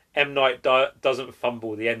once M. Night doesn't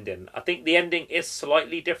fumble the ending. I think the ending is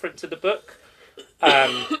slightly different to the book,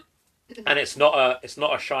 and it's not a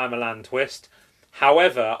Shyamalan twist.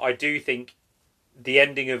 However, I do think the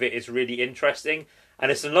ending of it is really interesting,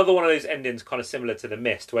 and it's another one of those endings kind of similar to The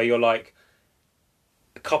Mist, where you're like,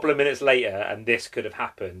 a couple of minutes later, and this could have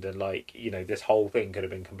happened, and like, you know, this whole thing could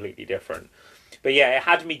have been completely different. But yeah, it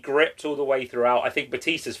had me gripped all the way throughout. I think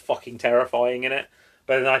Batista's fucking terrifying in it.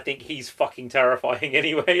 But then I think he's fucking terrifying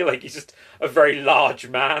anyway. Like, he's just a very large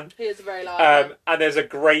man. He is a very large man. And there's a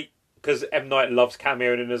great... Because M. Night loves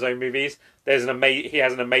cameoing in his own movies. He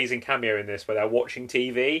has an amazing cameo in this where they're watching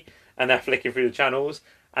TV and they're flicking through the channels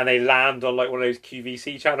and they land on like one of those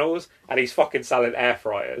QVC channels and he's fucking selling air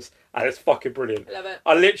fryers. And it's fucking brilliant. I love it.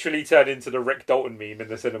 I literally turned into the Rick Dalton meme in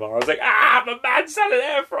the cinema. I was like, my man selling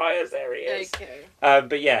air fryers. There he is. Okay.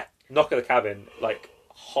 But yeah, Knock at the Cabin, like,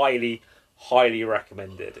 highly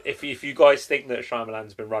recommended. If you guys think that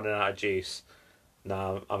Shyamalan's been running out of juice,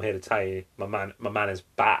 no, I'm here to tell you, my man is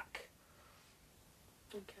back.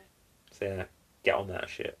 Okay. So yeah, get on that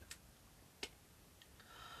shit.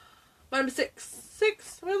 My number 6.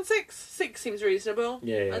 We're on 6. 6 seems reasonable.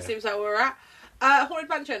 Yeah. That seems like where we're at. Haunted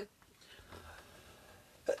Mansion.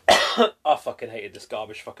 I fucking hated this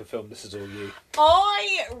garbage fucking film. This is all you.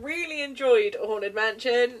 I really enjoyed Haunted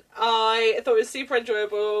Mansion. I thought it was super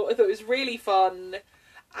enjoyable. I thought it was really fun.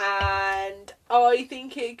 And I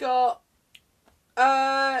think it got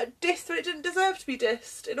dissed when it didn't deserve to be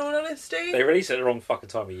dissed, in all honesty. They released it at the wrong fucking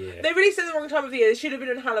time of year. They released it at the wrong time of the year. It should have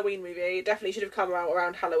been a Halloween movie. It definitely should have come out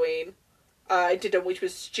around Halloween. It didn't, which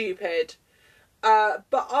was stupid. But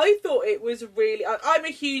I thought it was really... I'm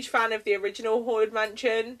a huge fan of the original Haunted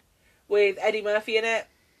Mansion with Eddie Murphy in it.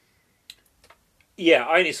 Yeah,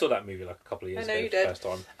 I only saw that movie like a couple of years ago. I know you did. First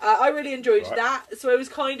time. I really enjoyed that. So I was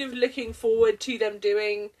kind of looking forward to them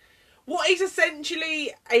doing what is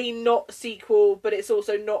essentially a not sequel, but it's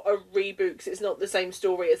also not a reboot because it's not the same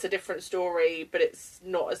story. It's a different story, but it's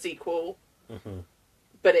not a sequel. Mm-hmm.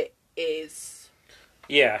 But it is.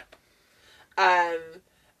 Yeah.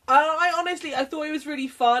 I honestly, I thought it was really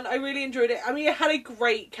fun. I really enjoyed it. I mean, it had a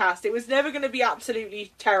great cast. It was never going to be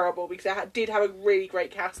absolutely terrible because it did have a really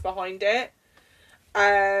great cast behind it.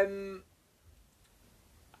 And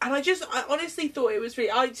I honestly thought it was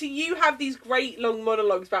really... So you have these great long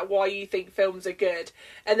monologues about why you think films are good,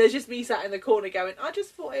 and there's just me sat in the corner going, I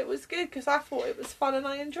just thought it was good because I thought it was fun and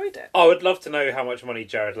I enjoyed it. I would love to know how much money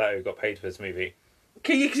Jared Leto got paid for this movie.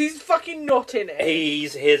 Because he's fucking not in it.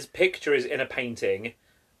 His picture is in a painting.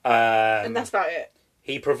 And that's about it.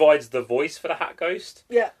 he provides the voice for the Hat Ghost.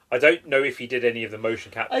 Yeah. I don't know if he did any of the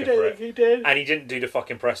motion capture I don't for think it. he did. And he didn't do the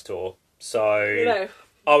fucking press tour. So You know.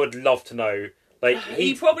 I would love to know. Like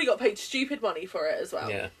He probably got paid stupid money for it as well.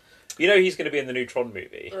 Yeah. You know he's going to be in the new Tron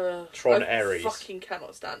movie. Tron Ares. I fucking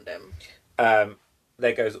cannot stand him.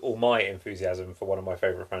 There goes all my enthusiasm for one of my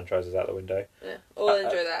favourite franchises out the window. Yeah. I'll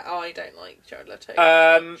enjoy that. I don't like Jared Leto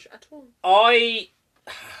at all.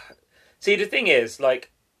 See, the thing is,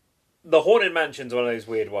 like, the Haunted Mansion's one of those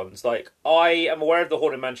weird ones. Like, I am aware of the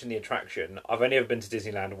Haunted Mansion, the attraction. I've only ever been to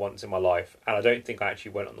Disneyland once in my life, and I don't think I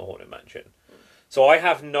actually went on the Haunted Mansion. So I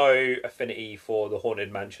have no affinity for the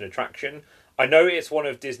Haunted Mansion attraction. I know it's one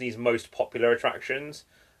of Disney's most popular attractions,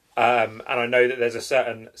 and I know that there's a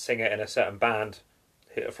certain singer in a certain band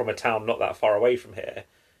from a town not that far away from here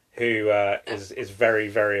who is very,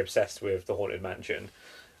 very obsessed with the Haunted Mansion.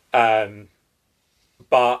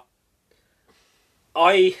 But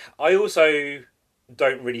I also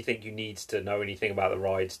don't really think you need to know anything about the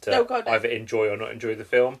rides to either enjoy or not enjoy the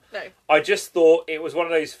film. No. I just thought it was one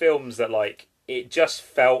of those films that, like, it just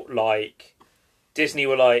felt like Disney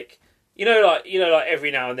were like, like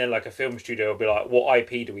every now and then, like, a film studio will be like, what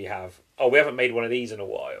IP do we have? Oh, we haven't made one of these in a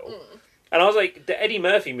while. And I was like, the Eddie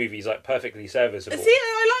Murphy movie is, like, perfectly serviceable. See,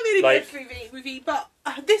 I like the Eddie Murphy movie, but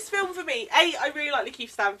this film for me, I really like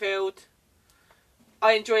Lakeith Stanfield.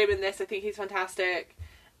 I enjoy him in this. I think he's fantastic.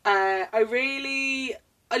 I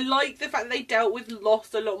like the fact that they dealt with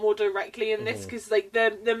loss a lot more directly in this, because like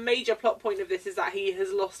the major plot point of this is that he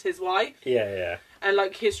has lost his wife. Yeah. And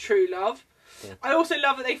like his true love. Yeah. I also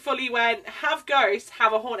love that they fully went, have ghosts,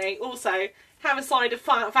 have a haunting, also have a side of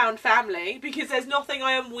found family, because there's nothing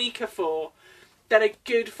I am weaker for than a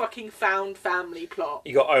good fucking found family plot.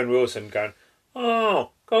 You got Owen Wilson going,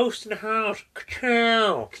 oh, ghost in the house,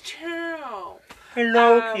 ka-chow. Ka-chow. Hey,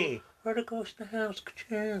 Loki, heard a ghost in the house,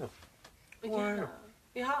 ka-chow. Wow.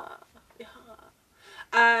 Yeah.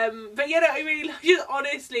 But yeah, no, I really just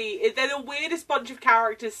honestly, they're the weirdest bunch of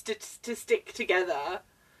characters to stick together.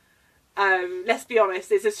 Let's be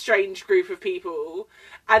honest, it's a strange group of people,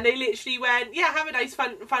 and they literally went, yeah, have a nice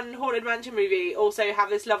fun Haunted Mansion movie, also have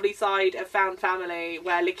this lovely side of found family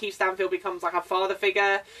where Lakeith Stanfield becomes like a father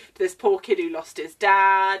figure to this poor kid who lost his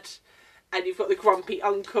dad, and you've got the grumpy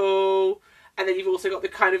uncle, and then you've also got the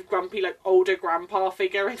kind of grumpy, like, older grandpa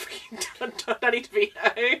figure in Danny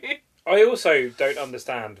DeVito. I also don't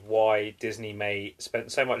understand why Disney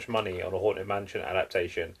spent so much money on a Haunted Mansion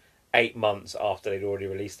adaptation 8 months after they'd already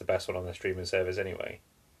released the best one on their streaming service anyway.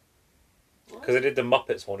 Because they did the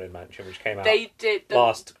Muppets Haunted Mansion, which came out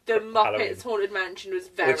last the Muppets Halloween, Haunted Mansion was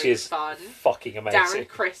very which is fun. Fucking amazing. Darren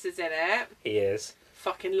Criss is in it. He is.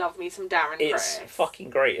 Fucking love me some Darren Criss. It's fucking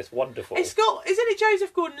great. It's wonderful. Isn't it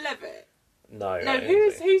Joseph Gordon-Levitt? No.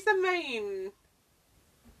 Who's the main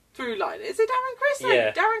through line? Is it Darren Criss? No,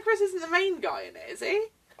 Yeah. Darren Criss isn't the main guy in it, is he?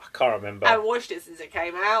 I can't remember. I watched it since it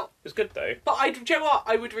came out. It was good though. But do you know what?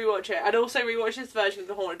 I would rewatch it. I'd also rewatch this version of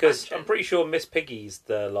the Haunted Mansion. Because I'm pretty sure Miss Piggy's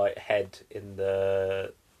the like head in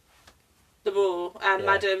the ball, and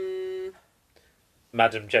yeah.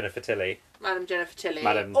 Madam Jennifer Tilly. Madam Jennifer Tilly.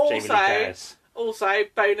 Madam Jamie Lee Curtis. Also,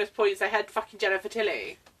 bonus points, they had fucking Jennifer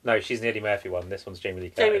Tilly. No, she's the Eddie Murphy one. This one's Jamie Lee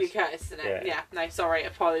Curtis. Jamie Lee Curtis, isn't it? Yeah. No, sorry,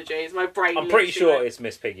 apologies. My brain. I'm pretty sure it's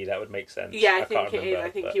Miss Piggy. That would make sense. Yeah, I think it is. I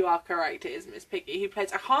think you are correct. It is Miss Piggy who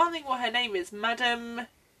plays. I can't think what her name is. Madam.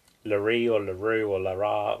 Larue or LaRue or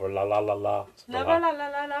Lara or La La La La. La La La La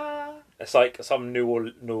La La. It's like some New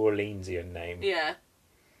Orleansian name. Yeah.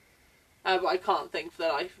 But I can't think for the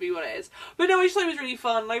life of me what it is. But no, I just thought it was really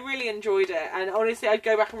fun. I really enjoyed it. And honestly, I'd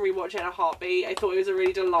go back and rewatch it in a heartbeat. I thought it was a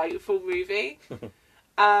really delightful movie.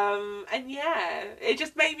 And yeah, it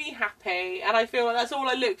just made me happy. And I feel like that's all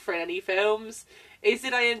I look for in any films. Is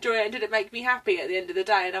did I enjoy it and did it make me happy at the end of the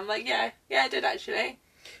day? And I'm like, yeah, it did actually.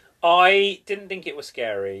 I didn't think it was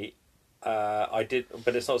scary. I did,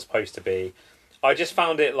 but it's not supposed to be. I just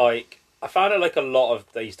found it like... I found it like a lot of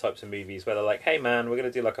these types of movies where they're like, hey man, we're going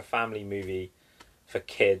to do like a family movie for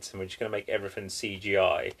kids and we're just going to make everything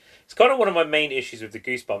CGI. It's kind of one of my main issues with the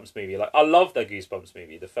Goosebumps movie. Like, I love the Goosebumps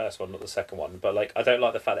movie, the first one, not the second one, but like, I don't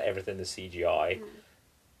like the fact that everything is CGI.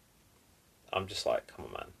 I'm just like, come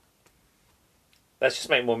on man. Let's just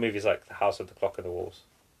make more movies like The House with the Clock and the Walls.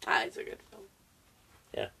 That is a good film.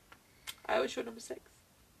 Yeah. I was sure number 6.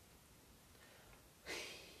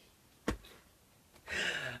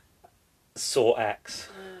 Saw X.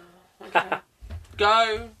 Oh, okay.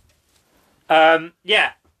 Go.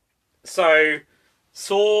 Yeah. So,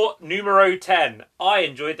 Saw numero 10. I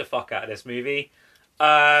enjoyed the fuck out of this movie.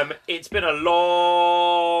 It's been a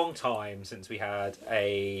long time since we had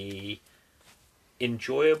a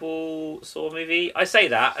enjoyable Saw movie. I say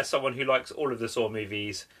that as someone who likes all of the Saw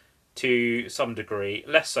movies to some degree,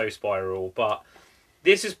 less so Spiral, but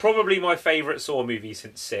this is probably my favourite Saw movie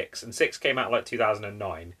since 6, and 6 came out like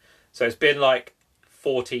 2009. So it's been like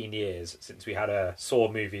 14 years since we had a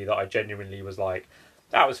Saw movie that I genuinely was like,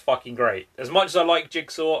 that was fucking great. As much as I like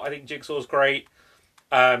Jigsaw, I think Jigsaw's great.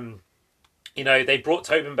 You know, they brought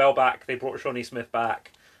Tobin Bell back, they brought Shawnee Smith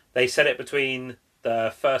back. They set it between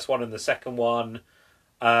the first one and the second one.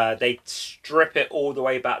 They strip it all the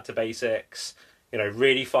way back to basics. You know,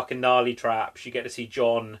 really fucking gnarly traps. You get to see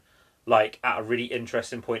John, like, at a really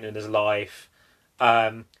interesting point in his life.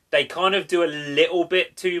 They kind of do a little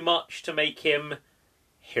bit too much to make him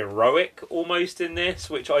heroic, almost, in this,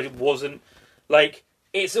 which I wasn't... Like,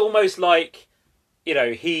 it's almost like, you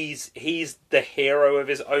know, he's the hero of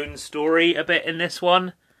his own story a bit in this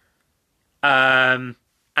one. And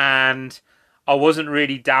I wasn't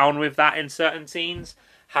really down with that in certain scenes.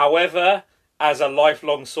 However, as a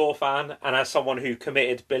lifelong Saw fan and as someone who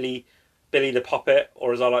committed Billy the Puppet,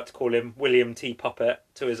 or as I like to call him, William T. Puppet,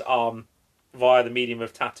 to his arm via the medium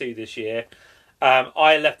of tattoo this year,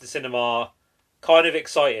 I left the cinema kind of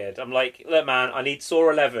excited. I'm like, look, man, I need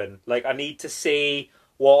Saw 11. Like, I need to see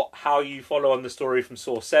how you follow on the story from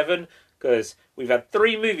Saw 7, because we've had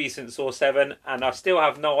 3 movies since Saw 7, and I still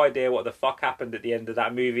have no idea what the fuck happened at the end of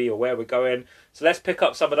that movie or where we're going. So let's pick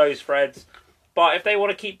up some of those threads. But if they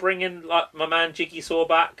want to keep bringing, like, my man Jiggy Saw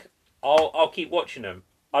back, I'll keep watching them.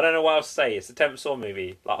 I don't know what else to say. It's the 10th Saw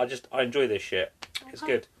movie. Like, I enjoy this shit. It's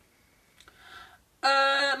good.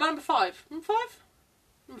 My number 5. Number 5?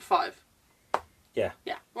 Number 5. Yeah.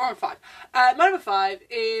 Yeah, we're on 5. My number 5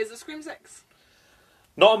 is Scream 6.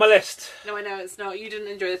 Not on my list. No, I know it's not. You didn't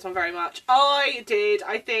enjoy this one very much. I did.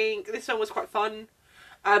 I think this one was quite fun.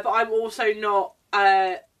 But I'm also not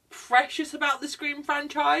precious about the Scream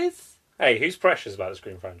franchise. Hey, who's precious about the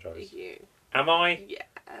Scream franchise? You. Am I? Yeah.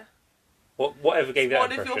 Whatever gave that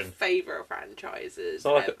one impression? One of your favourite franchises.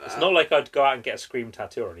 It's not like I'd go out and get a Scream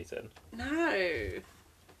tattoo or anything. No.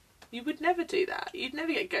 You would never do that. You'd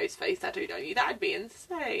never get Ghostface tattooed on you. That'd be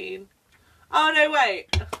insane. Oh, no, wait.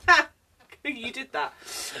 You did that.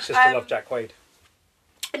 It's just to love Jack Quaid.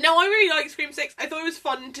 No, I really liked Scream 6. I thought it was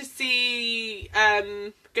fun to see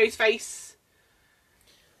Ghostface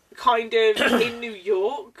kind of in New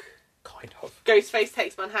York. Kind of. Ghostface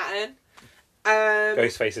takes Manhattan.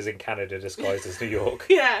 Ghostface is in Canada disguised as New York.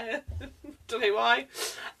 Yeah. Don't know why.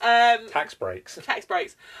 Tax breaks. Tax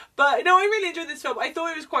breaks. But no, I really enjoyed this film. I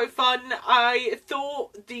thought it was quite fun. I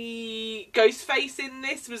thought the Ghostface in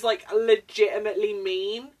this was, like, legitimately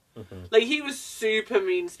mean. Mm-hmm. Like, he was super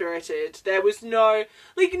mean-spirited. There was no...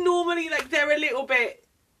 Like, normally, like, they're a little bit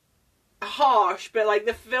harsh, but, like,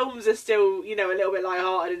 the films are still, you know, a little bit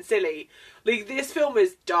light-hearted and silly. Like, this film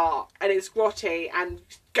is dark, and it's grotty, and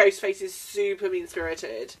Ghostface is super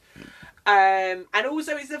mean-spirited. And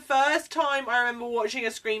also, it's the first time I remember watching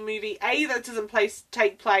a Scream movie, A, that doesn't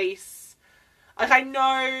take place... Like, I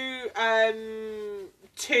know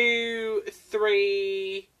 2,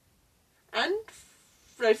 3, and...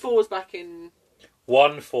 No, 4's back in...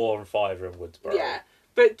 1, 4 and 5 are in Woodsboro. Yeah.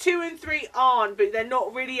 But 2 and 3 aren't, but they're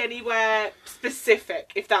not really anywhere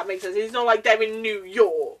specific, if that makes sense. It's not like they're in New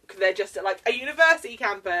York. They're just at, like, a university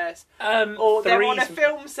campus. Or they're on a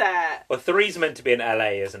film set. Well, 3's meant to be in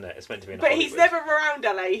LA, isn't it? It's meant to be in But Hollywood. he's never around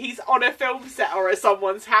LA. He's on a film set or at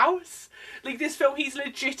someone's house. Like, this film, he's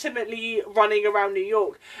legitimately running around New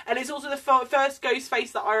York. And it's also the first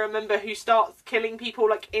Ghostface that I remember who starts killing people,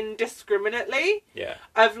 like, indiscriminately. Yeah.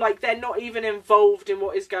 Of, like, they're not even involved in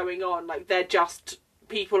what is going on. Like, they're just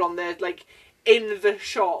people on there, like, in the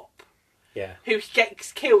shop. Yeah. Who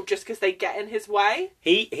gets killed just because they get in his way.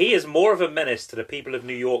 He is more of a menace to the people of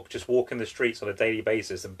New York just walking the streets on a daily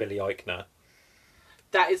basis than Billy Eichner.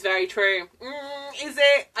 That is very true. Is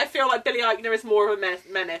it? I feel like Billy Eichner is more of a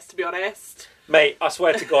menace, to be honest. Mate, I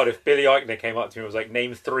swear to God, if Billy Eichner came up to me and was like,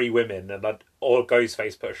 name 3 women, and or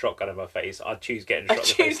Ghostface put a shotgun in my face, I'd choose getting shot in the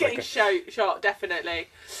face. I'd choose getting shot, definitely.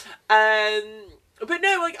 But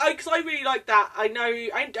no, like, because I really like that. I know,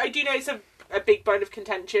 I do know it's a big bone of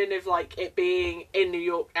contention of, like, it being in New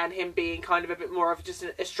York and him being kind of a bit more of just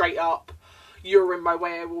a straight up, you're in my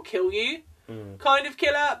way, I will kill you kind of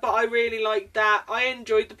killer. But I really liked that. I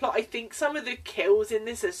enjoyed the plot. I think some of the kills in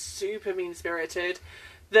this are super mean-spirited.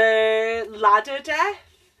 The ladder death.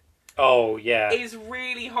 Oh, yeah. Is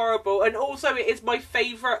really horrible. And also, it is my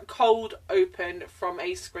favourite cold open from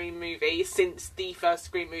a Scream movie since the first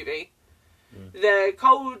Scream movie. The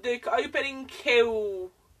opening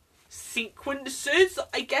kill sequences,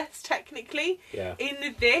 I guess, technically,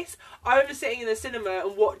 in this. I remember sitting in the cinema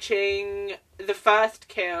and watching the first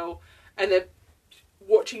kill and the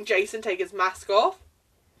watching Jason take his mask off.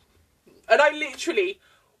 And I literally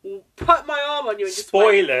put my arm on you and just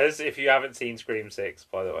Spoilers if you haven't seen Scream 6,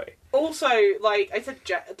 by the way. Also, like, I said,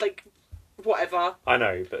 like, whatever. I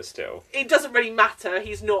know, but still. It doesn't really matter.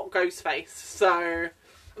 He's not Ghostface, so...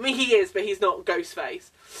 I mean, he is, but he's not Ghostface.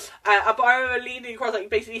 But I remember leaning across, like,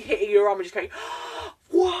 basically hitting your arm and just going,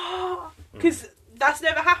 what? Because that's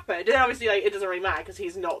never happened. And obviously, like, it doesn't really matter because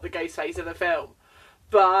he's not the Ghostface of the film.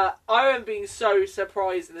 But I remember being so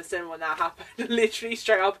surprised in the cinema when that happened. Literally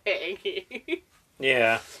straight up hitting you.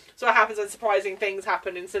 Yeah. So what happens when surprising things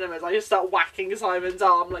happen in cinemas? I just start whacking Simon's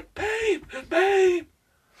arm, like, babe, babe.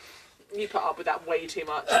 You put up with that way too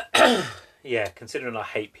much. Yeah, considering I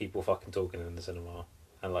hate people fucking talking in the cinema.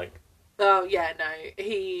 And, like... Oh, yeah, no.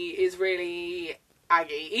 He is really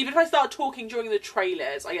aggy. Even if I start talking during the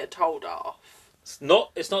trailers, I get told off. It's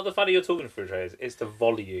not the fact that you're talking through trailers, it's the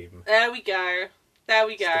volume. There we go. There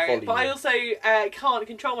we go. The But I also can't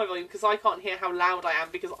control my volume because I can't hear how loud I am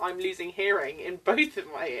because I'm losing hearing in both of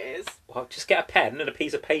my ears. Well, just get a pen and a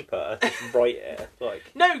piece of paper and write it.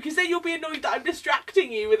 Like... No, because then you'll be annoyed that I'm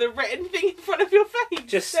distracting you with a written thing in front of your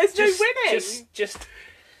face. There's no winning.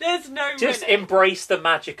 There's no Just winning. embrace the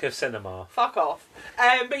magic of cinema. Fuck off.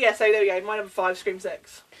 But yeah, so there we go. My number 5, Scream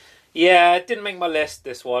 6. Yeah, it didn't make my list,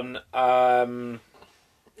 this one.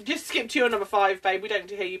 Just skip to your number 5, babe. We don't need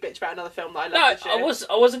to hear you bitch about another film that I love this year.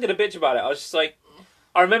 I wasn't going to bitch about it. I was just like...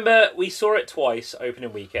 I remember we saw it twice,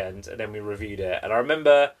 opening weekend, and then we reviewed it. And I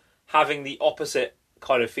remember having the opposite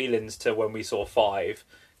kind of feelings to when we saw 5.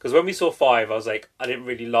 Because when we saw 5, I was like, I didn't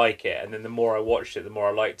really like it. And then the more I watched it, the more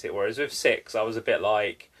I liked it. Whereas with 6, I was a bit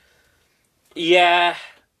like... Yeah,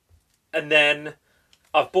 and then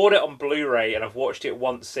I've bought it on Blu-ray and I've watched it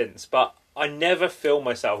once since, but I never feel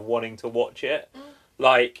myself wanting to watch it.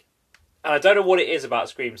 Like, and I don't know what it is about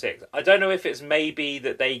Scream 6. I don't know if it's maybe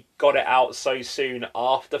that they got it out so soon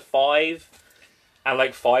after 5, and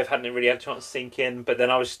like 5 hadn't really had a chance to sink in, but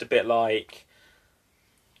then I was just a bit like,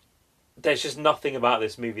 there's just nothing about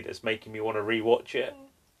this movie that's making me want to rewatch it.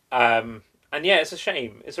 And yeah, it's a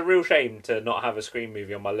shame. It's a real shame to not have a Scream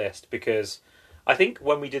movie on my list, because I think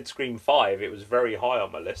when we did Scream 5, it was very high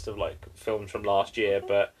on my list of like films from last year.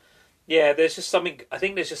 But yeah, there's just something. I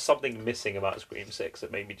think there's just something missing about Scream 6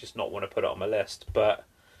 that made me just not want to put it on my list. But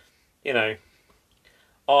you know,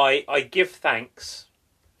 I give thanks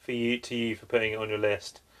to you for putting it on your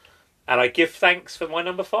list, and I give thanks for my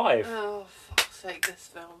number 5. Oh, fuck's sake, this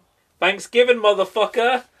film. Thanksgiving,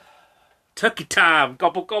 motherfucker. Turkey time,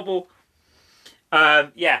 gobble gobble.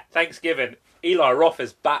 Yeah, Thanksgiving. Eli Roth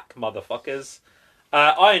is back, motherfuckers.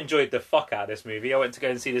 I enjoyed the fuck out of this movie. I went to go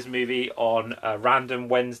and see this movie on a random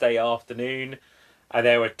Wednesday afternoon, and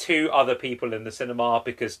there were 2 other people in the cinema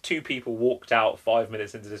because 2 people walked out 5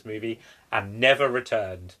 minutes into this movie and never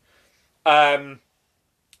returned.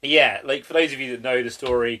 Yeah, like for those of you that know the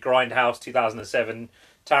story, Grindhouse 2007,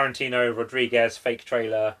 Tarantino, Rodriguez, fake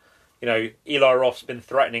trailer. You know, Eli Roth's been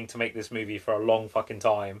threatening to make this movie for a long fucking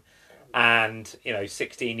time. And,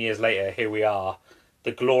 16 years later, here we are.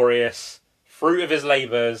 The glorious fruit of his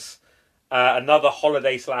labours. Another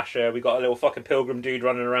holiday slasher. We got a little fucking pilgrim dude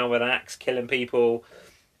running around with an axe killing people.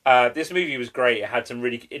 This movie was great. It had some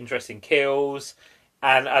really interesting kills.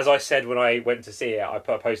 And as I said when I went to see it, I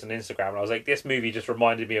put a post on Instagram. And I was like, this movie just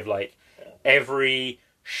reminded me of, like, every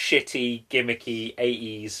shitty, gimmicky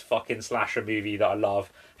 80s fucking slasher movie that I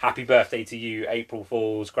love. Happy Birthday to You, April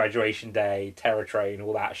Fools, Graduation Day, Terror Train,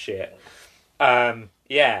 all that shit.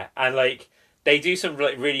 Yeah, and like they do some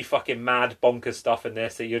really fucking mad bonkers stuff in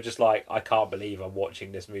this that you're just like, I can't believe I'm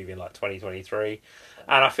watching this movie in like 2023.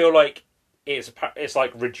 And I feel like it's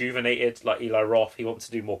like rejuvenated like Eli Roth. He wants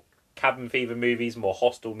to do more cabin fever movies, more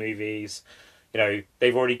Hostel movies.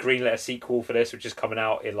 They've already greenlit a sequel for this, which is coming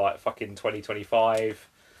out in like fucking 2025.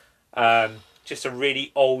 Just a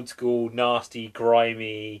really old school, nasty,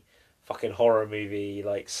 grimy, fucking horror movie,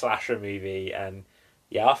 like slasher movie, and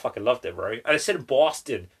yeah, I fucking loved it, bro. And it's set in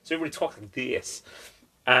Boston, so everybody talks like this.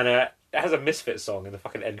 And it has a Misfits song in the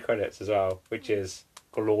fucking end credits as well, which is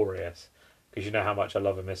glorious, because you know how much I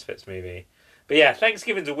love a Misfits movie. But yeah,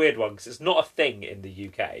 Thanksgiving's a weird one, because it's not a thing in the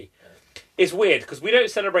UK. It's weird, because we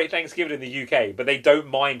don't celebrate Thanksgiving in the UK, but they don't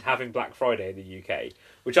mind having Black Friday in the UK,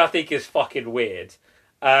 which I think is fucking weird.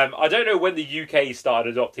 I don't know when the UK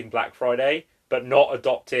started adopting Black Friday, but not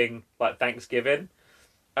adopting like Thanksgiving.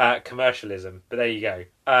 Commercialism. But there you go.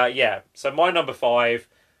 Yeah, so my number 5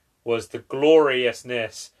 was the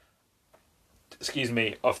gloriousness,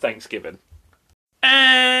 of Thanksgiving.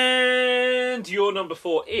 And your number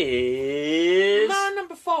 4 is... My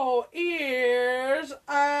number 4 is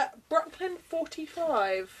Brooklyn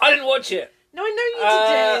 45. I didn't watch it. No, I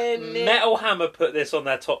know you didn't. Metal Hammer put this on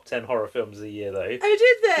their top 10 horror films of the year, though. Oh,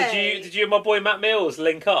 did they? Did you and my boy Matt Mills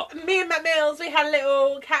link up? Me and Matt Mills, we had a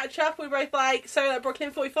little catch up. We were both like, so like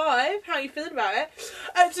Brooklyn 45, how are you feeling about it?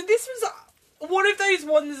 So this was one of those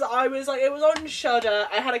ones that I was like, it was on Shudder.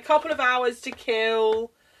 I had a couple of hours to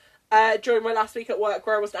kill during my last week at work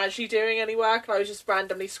where I wasn't actually doing any work and I was just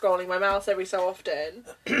randomly scrolling my mouse every so often.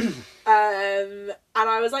 And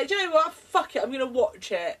I was like, do you know what? Fuck it, I'm going to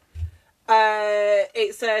watch it.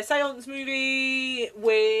 It's a seance movie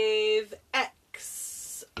with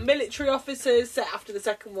ex-military officers set after the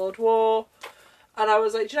Second World War. And I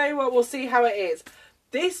was like, do you know what? We'll see how it is.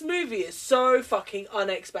 This movie is so fucking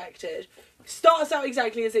unexpected. It starts out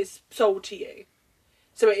exactly as it's sold to you.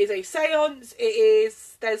 So it is a seance.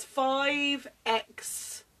 There's 5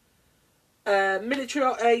 ex-military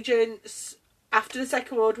agents after the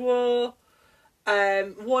Second World War.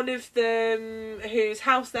 One of them, whose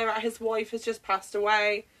house they're at, his wife has just passed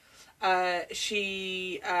away.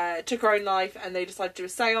 She took her own life and they decided to do a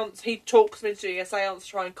seance. He talks them into doing a seance to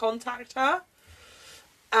try and contact her.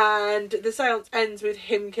 And the seance ends with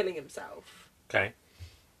him killing himself. Okay.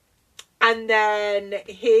 And then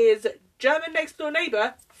his German next door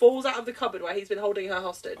neighbour falls out of the cupboard where he's been holding her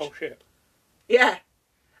hostage. Oh, shit. Yeah.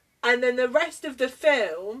 And then the rest of the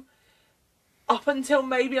film, up until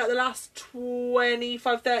maybe like the last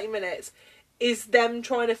 25-30 minutes, is them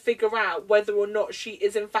trying to figure out whether or not she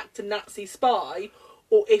is in fact a Nazi spy,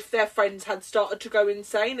 or if their friends had started to go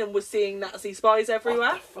insane and were seeing Nazi spies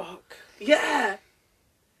everywhere. What the fuck? Yeah.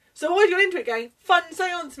 So I got into it going, fun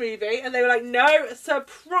seance movie, and they were like, no,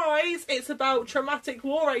 surprise, it's about traumatic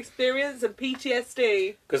war experience and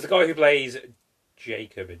PTSD. Because the guy who plays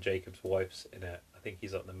Jacob and Jacob's wife's in it, I think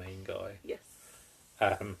he's like the main guy. Yes.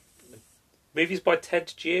 Movies by Ted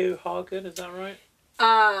Geohagen, is that right?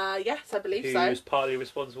 Yes, I believe so. Who's partly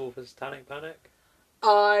responsible for Satanic Panic?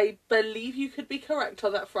 I believe you could be correct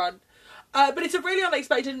on that front. But it's a really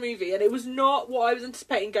unexpected movie, and it was not what I was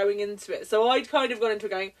anticipating going into it. So I'd kind of gone into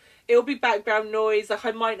it going, it'll be background noise, like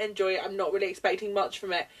I might enjoy it, I'm not really expecting much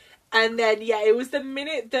from it. And then, yeah, it was the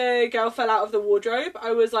minute the girl fell out of the wardrobe,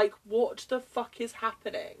 I was like, what the fuck is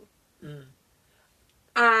happening? Mm.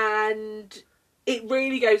 And it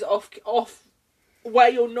really goes off where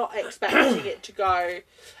you're not expecting it to go.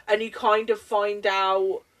 And you kind of find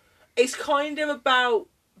out, it's kind of about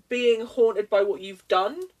being haunted by what you've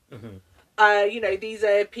done. Mm-hmm. These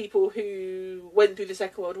are people who went through the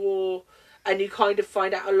Second World War, and you kind of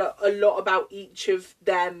find out a lot about each of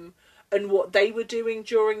them and what they were doing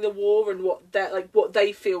during the war and what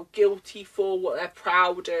they feel guilty for, what they're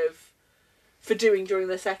proud of for doing during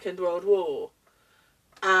the Second World War.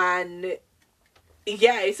 And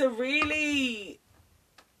yeah, it's a really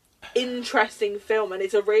interesting film, and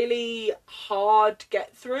it's a really hard to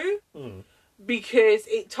get through because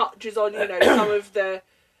it touches on, some of the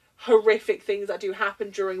horrific things that do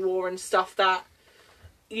happen during war and stuff that,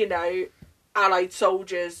 Allied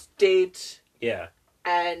soldiers did. Yeah.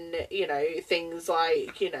 And, things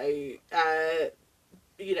like,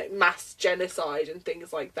 mass genocide and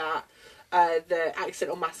things like that. The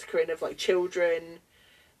accidental massacring of, children.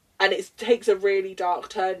 And it takes a really dark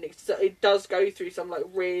turn. It does go through some,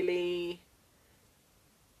 really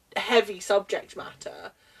heavy subject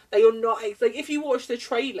matter. That you're not... if you watch the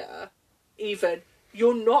trailer, even,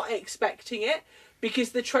 you're not expecting it.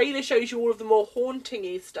 Because the trailer shows you all of the more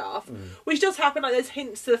haunting-y stuff. Which does happen. There's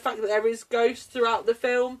hints to the fact that there is ghosts throughout the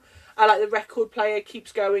film. The record player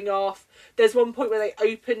keeps going off. There's one point where they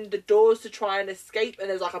open the doors to try and escape,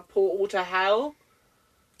 and there's, a portal to hell.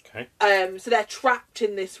 Okay. So they're trapped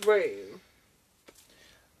in this room.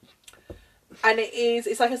 And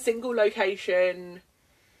it's like a single location.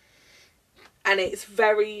 And it's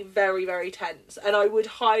very, very, very tense. And I would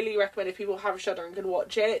highly recommend, if people have Shudder and can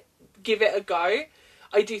watch it, give it a go.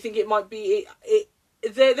 I do think it might be...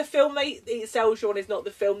 The film that it sells you on is not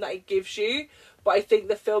the film that it gives you, but I think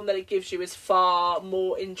the film that it gives you is far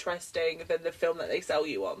more interesting than the film that they sell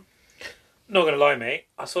you on. Not gonna lie, mate,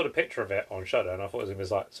 I saw the picture of it on Shudder and I thought it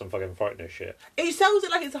was some fucking frightening shit. It sells it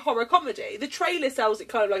like it's a horror comedy. The trailer sells it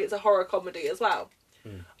kind of like it's a horror comedy as well.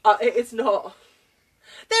 It's not.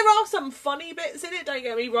 There are some funny bits in it, don't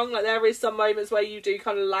get me wrong, there is some moments where you do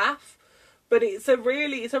kind of laugh, but it's a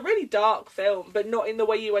really dark film, but not in the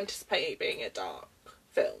way you anticipate it being a dark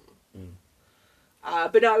film.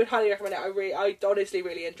 But no, I would highly recommend it. I honestly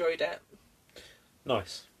really enjoyed it.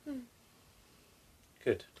 Nice.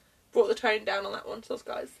 Good. Brought the tone down on that one, so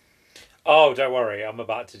guys. Oh, don't worry, I'm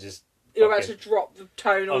about to just... You're about to drop the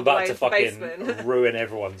tone all the way into the basement. I'm about to fucking ruin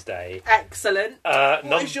everyone's day. Excellent.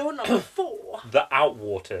 What is your number 4? The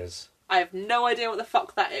Outwaters. I have no idea what the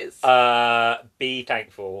fuck that is. Be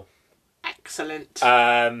Thankful. Excellent.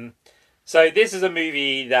 So this is a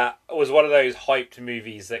movie that was one of those hyped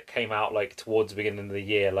movies that came out like towards the beginning of the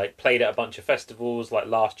year, like played at a bunch of festivals like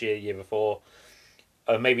last year, year before,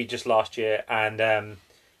 or maybe just last year, and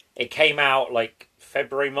it came out like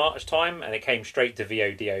February, March time, and it came straight to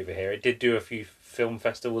VOD over here. It did do a few film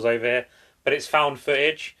festivals over here, but it's found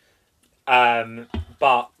footage.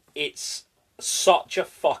 But it's such a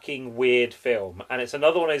fucking weird film, and it's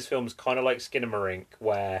another one of those films kind of like Skinamarink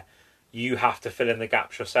where you have to fill in the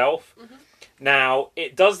gaps yourself. Mm-hmm. Now,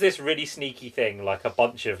 it does this really sneaky thing like a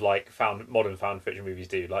bunch of like modern found footage movies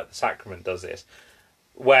do, like The Sacrament does this,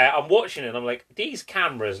 where I'm watching it and I'm like, these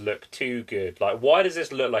cameras look too good. Like, why does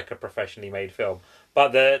this look like a professionally made film?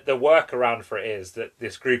 But the workaround for it is that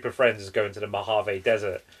this group of friends is going to the Mojave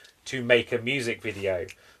Desert to make a music video.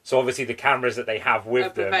 So obviously the cameras that they have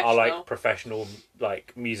with them are like professional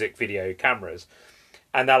like music video cameras.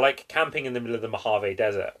 And they're like camping in the middle of the Mojave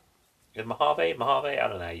Desert. Is Mojave? I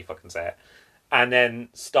don't know how you fucking say it. And then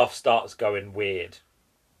stuff starts going weird.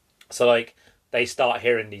 So like they start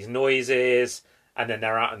hearing these noises, and then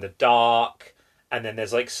they're out in the dark, and then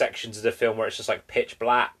there's like sections of the film where it's just like pitch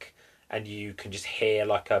black, and you can just hear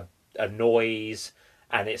like a noise,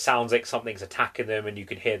 and it sounds like something's attacking them, and you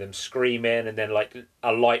can hear them screaming, and then like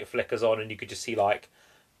a light flickers on, and you could just see like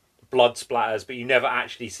blood splatters, but you never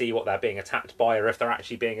actually see what they're being attacked by, or if they're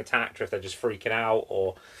actually being attacked, or if they're just freaking out,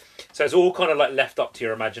 or so it's all kind of like left up to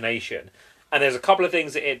your imagination. And there's a couple of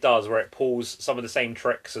things that it does where it pulls some of the same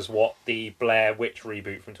tricks as what the Blair Witch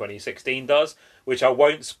reboot from 2016 does, which I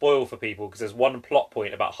won't spoil for people because there's one plot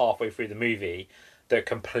point about halfway through the movie that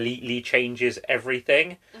completely changes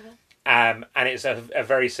everything. Mm-hmm. And it's a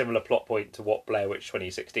very similar plot point to what Blair Witch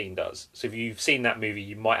 2016 does. So if you've seen that movie,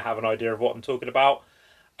 you might have an idea of what I'm talking about.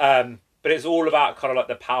 But it's all about kind of like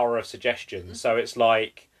the power of suggestion. Mm-hmm. So it's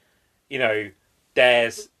like, you know,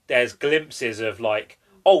 there's glimpses of like,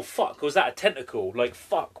 oh fuck, was that a tentacle? Like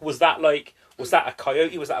fuck, was that a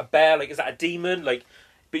coyote? Was that a bear? Like, is that a demon? Like,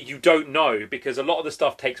 but you don't know because a lot of the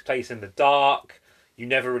stuff takes place in the dark. You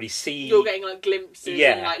never really see. You're getting like glimpses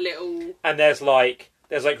and like little. And there's like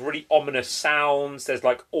really ominous sounds. There's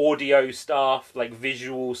like audio stuff, like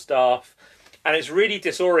visual stuff, and it's really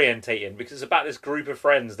disorientating because it's about this group of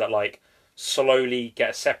friends that like slowly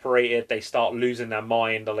get separated. They start losing their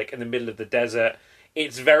mind. They're like in the middle of the desert.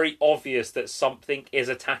 It's very obvious that something is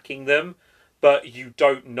attacking them, but you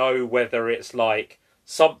don't know whether it's like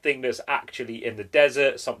something that's actually in the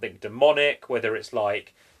desert, something demonic, whether it's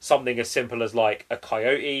like something as simple as like a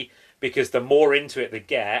coyote, because the more into it they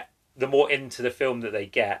get, the more into the film that they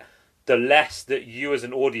get, the less that you as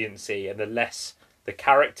an audience see and the less the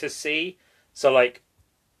characters see. So like,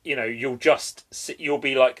 you know, you'll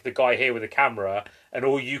be like the guy here with the camera and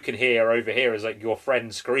all you can hear over here is like your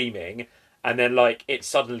friend screaming. And then, like, it's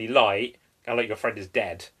suddenly light, and, like, your friend is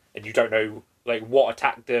dead. And you don't know, like, what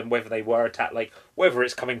attacked them, whether they were attacked, like, whether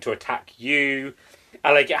it's coming to attack you.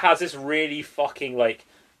 And, like, it has this really fucking, like,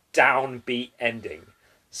 downbeat ending.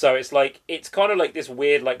 So it's, like, it's kind of like this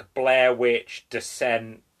weird, like, Blair Witch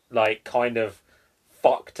Descent, like, kind of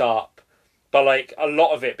fucked up. But, like, a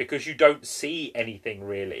lot of it, because you don't see anything,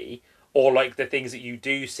 really, or, like, the things that you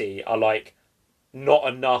do see are, like,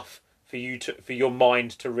 not enough for your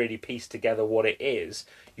mind to really piece together what it is.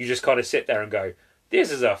 You just kind of sit there and go,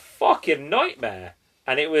 this is a fucking nightmare.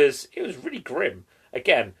 And it was really grim.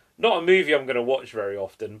 Again, not a movie I'm going to watch very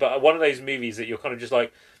often, but one of those movies that you're kind of just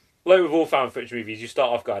like with all found footage movies, you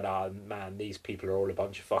start off going, man, these people are all a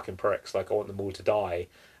bunch of fucking pricks, like I want them all to die.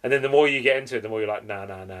 And then the more you get into it, the more you're like, nah,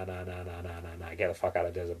 get the fuck out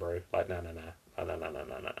of the desert, bro. Like, nah.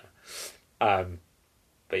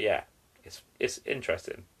 But yeah, it's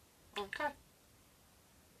interesting. Okay.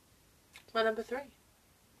 My number 3.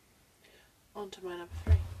 On to my number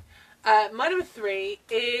 3. My number 3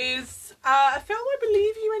 is a film I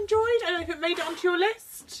believe you enjoyed. I don't know if it made it onto your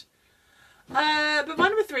list. But my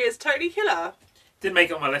number 3 is Totally Killer. Didn't make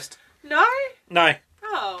it on my list. No? No.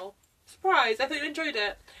 Oh. Surprise. I thought you enjoyed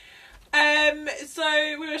it.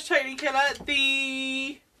 So we watched Totally Killer,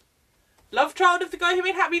 the love child of the guy who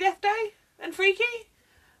made Happy Death Day and Freaky.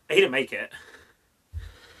 He didn't make it.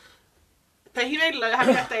 But he made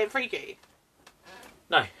Happy Death Day and Freaky.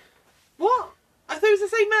 No. What? I thought it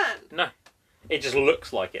was the same man. No. It just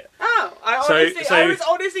looks like it. Oh, I was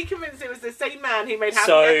honestly convinced it was the same man who made Happy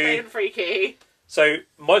Death Day and Freaky. So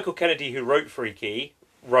Michael Kennedy, who wrote Freaky,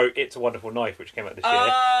 wrote It's a Wonderful Knife, which came out this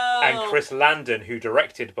year. And Chris Landon, who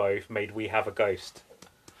directed both, made We Have a Ghost,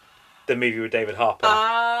 the movie with David Harper.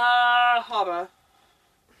 Harbour.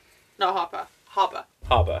 Not Harper. Harbour.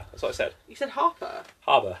 Harbour. That's what I said. You said Harper.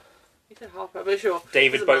 Harbour. You said Harper, but sure.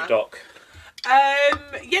 David Boatdock.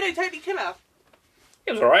 Yeah, no, Totally Killer.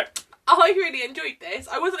 It was alright. I really enjoyed this.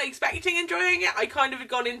 I wasn't expecting enjoying it. I kind of had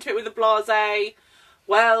gone into it with a blasé,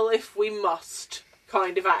 well, if we must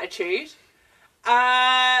kind of attitude.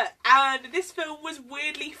 And this film was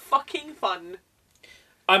weirdly fucking fun.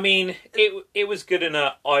 I mean, it was good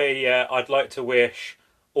enough. I'd like to wish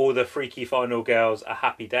all the freaky final girls a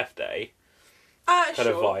happy death day. Kind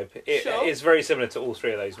of vibe. It's very similar to all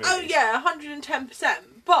three of those movies. Oh yeah, 110%.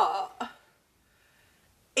 But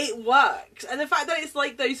it works, and the fact that it's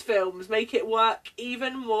like those films make it work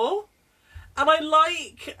even more. And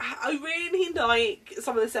I really like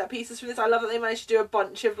some of the set pieces from this. I love that they managed to do a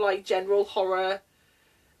bunch of like general horror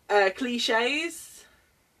cliches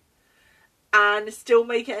and still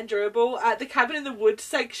make it enjoyable. The cabin in the woods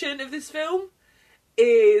section of this film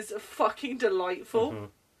is fucking delightful.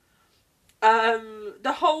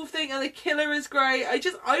 The whole thing, and the killer is great.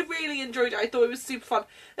 I really enjoyed it. I thought it was super fun.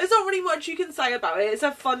 There's not really much you can say about it. It's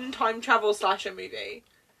a fun time travel slasher movie.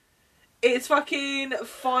 It's fucking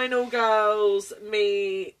Final Girls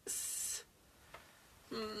meets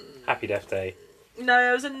Happy Death Day. No,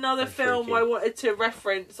 there was another film freaky. I wanted to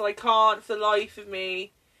reference. I can't for the life of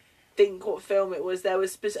me think what film it was. There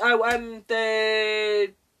was the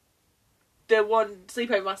one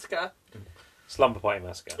Sleepover Massacre. Slumber Party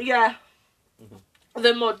Massacre. Yeah.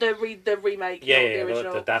 The remake, Yeah, the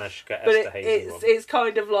original. the Danish But Esther Hazy one. it's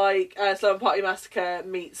kind of like Slumber Party Massacre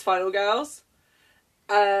meets Final Girls.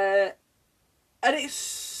 And it's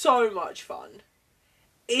so much fun.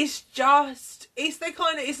 It's the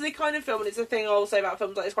kind of film, and it's a thing I'll say about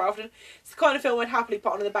films like this quite often. It's the kind of film I'd happily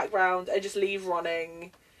put on in the background and just leave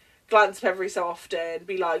running, glance up every so often,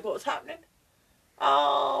 be like, what's happening?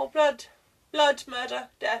 Oh, blood, murder,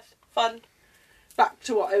 death, fun. Back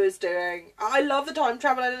to what I was doing. I love the time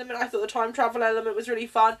travel element. I thought the time travel element was really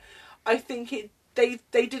fun. I think they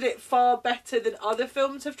did it far better than other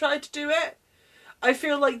films have tried to do it. I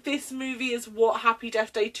feel like this movie is what Happy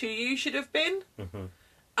Death Day 2 should have been. And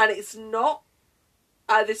it's not.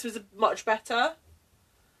 This was much better.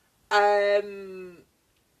 And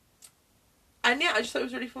yeah, I just thought it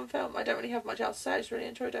was a really fun film. I don't really have much else to say. I just really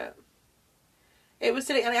enjoyed it. It was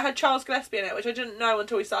silly, and it had Charles Gillespie in it, which I didn't know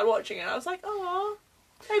until we started watching it. I was like, oh,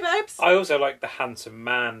 hey babes. I also like the handsome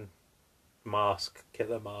man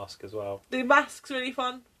killer mask as well. The mask's really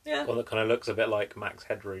fun. Yeah. One that kind of looks a bit like Max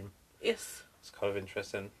Headroom. Yes. It's kind of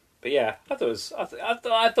interesting. But yeah, I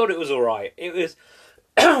thought it was alright. It was...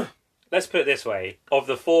 Let's put it this way. Of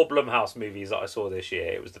the 4 Blumhouse movies that I saw this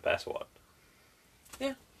year, it was the best one.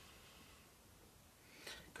 Yeah.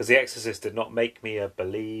 Because The Exorcist did not make me a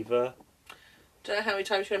believer. Don't know how many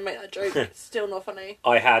times you're going to make that joke. It's still not funny.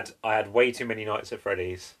 I had way too many nights at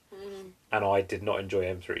Freddy's. And I did not enjoy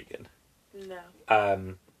M. Regan.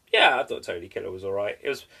 No. Yeah, I thought Totally Killer was alright. It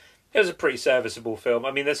was a pretty serviceable film.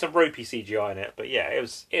 I mean, there's some ropey CGI in it, but yeah, it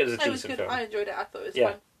was a decent film. I enjoyed it. I thought it was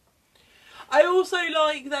fun. I also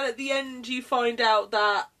like that at the end you find out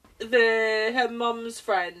that her mum's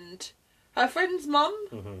friend, her friend's mum,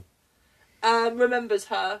 remembers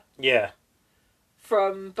her. Yeah.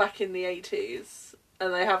 From back in the 80s,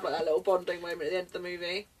 and they have like that little bonding moment at the end of the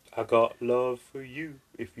movie. I got love for you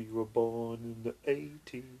if you were born in the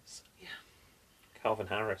 80s. Yeah. Calvin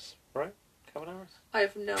Harris, right? Calvin Harris? I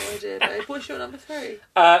have no idea, babe. What's your number 3?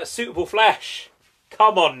 Suitable Flesh.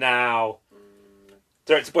 Come on now.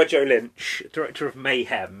 Directed by Joe Lynch, director of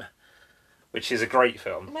Mayhem, which is a great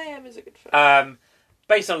film. Mayhem is a good film.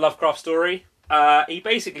 Based on a Lovecraft story. He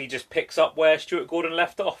basically just picks up where Stuart Gordon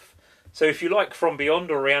left off. So if you like From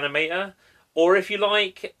Beyond or Reanimator, or if you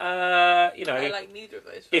like, I like neither of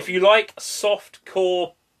those films. If you like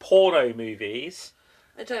soft-core porno movies,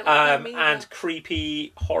 I don't like them and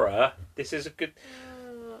creepy horror, this is a good...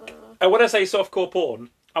 And when I say soft-core porn,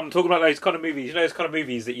 I'm talking about those kind of movies, you know, those kind of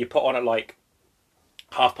movies that you put on at like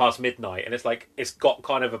midnight, and it's like, it's got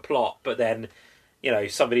kind of a plot, but then, you know,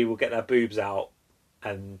 somebody will get their boobs out,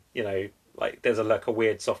 and, you know, like, there's a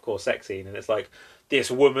weird softcore sex scene, and it's like, this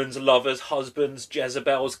woman's lover's husband's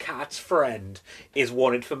Jezebel's cat's friend is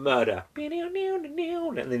wanted for murder. And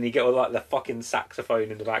then you get all like the fucking saxophone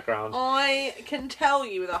in the background. I can tell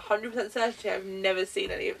you with 100% certainty I've never seen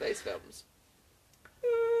any of those films.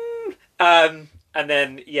 And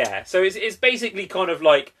then, yeah, so it's basically kind of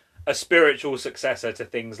like a spiritual successor to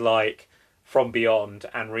things like From Beyond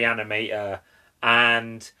and Reanimator.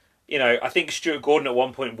 And, you know, I think Stuart Gordon at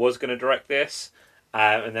one point was going to direct this.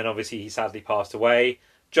 And then obviously he sadly passed away.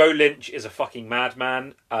 Joe Lynch is a fucking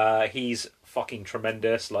madman. He's fucking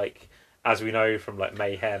tremendous, like, as we know from like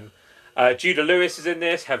Mayhem. Judah Lewis is in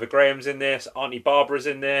this. Heather Graham's in this. Auntie Barbara's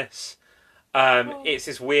in this. It's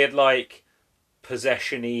this weird, like,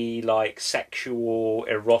 possession-y, like, sexual,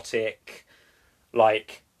 erotic,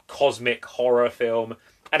 like, cosmic horror film.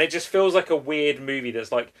 And it just feels like a weird movie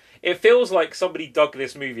that's like... It feels like somebody dug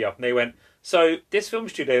this movie up and they went, so this film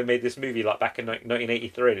studio made this movie like back in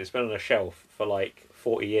 1983 and it's been on a shelf for like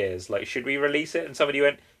 40 years. Like, should we release it? And somebody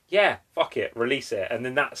went, yeah, fuck it, release it. And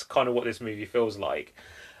then that's kind of what this movie feels like.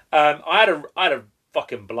 I had a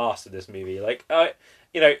fucking blast with this movie. Like,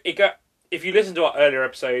 it got... If you listen to our earlier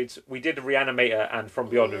episodes, we did Reanimator and From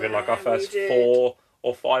Beyond within like our first 4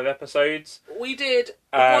 or 5 episodes. We did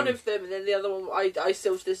one of them, and then the other one I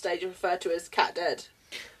still to this stage refer to as Cat Dead.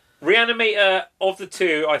 Reanimator, of the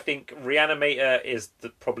two, I think Reanimator is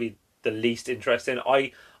probably the least interesting.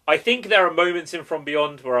 I think there are moments in From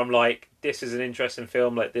Beyond where I'm like, this is an interesting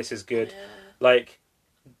film, like, this is good. Yeah. Like,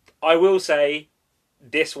 I will say,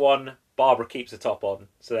 this one, Barbara keeps the top on,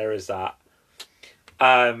 so there is that.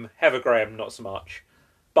 Heather Graham, not so much.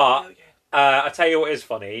 But, I tell you what is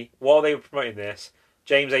funny, while they were promoting this,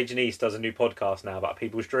 James A. Janice does a new podcast now about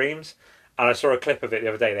people's dreams, and I saw a clip of it the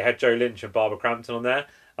other day. They had Joe Lynch and Barbara Crampton on there,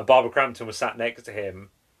 and Barbara Crampton was sat next to him,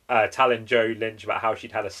 telling Joe Lynch about how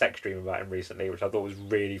she'd had a sex dream about him recently, which I thought was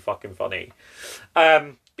really fucking funny.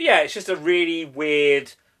 But yeah, it's just a really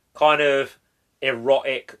weird, kind of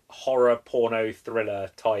erotic, horror, porno, thriller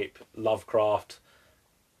type Lovecraft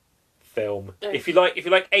film. Okay. If you like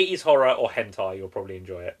 80s horror or hentai, you'll probably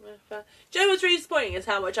enjoy it. Do you know what's really disappointing is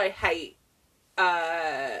how much I hate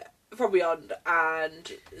From Beyond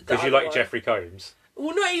and... Because you like one. Jeffrey Combs?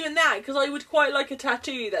 Well, not even that, because I would quite like a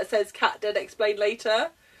tattoo that says Cat Dead Explained Later.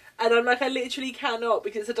 And I'm like, I literally cannot,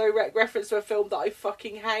 because it's a direct reference to a film that I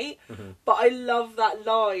fucking hate. Mm-hmm. But I love that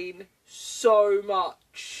line so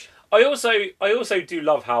much. I also do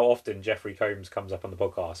love how often Jeffrey Combs comes up on the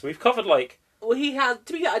podcast. We've covered like... Well, he has.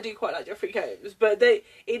 To be fair, I do quite like Jeffrey Combs, but they,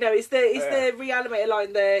 it's the Reanimator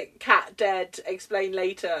line, the Cat Dead Explain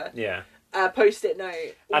Later. Yeah. Post-it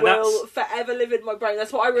note and will forever live in my brain.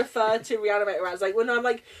 That's what I refer to Reanimator as. Like when I'm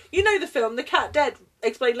like, the film, the Cat Dead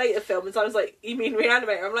Explain Later film, and so I was like, you mean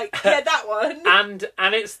Reanimator? I'm like, yeah, that one.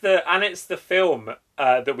 and it's the film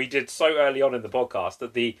that we did so early on in the podcast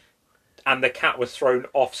that the cat was thrown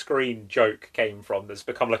off screen joke came from. That's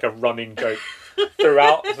become like a running joke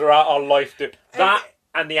throughout our life. That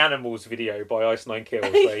and the Animals video by Ice Nine Kills.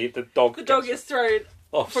 The dog is thrown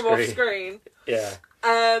off screen. Yeah.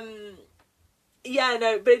 Yeah,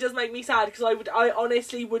 no, but it does make me sad because I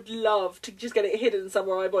honestly would love to just get it hidden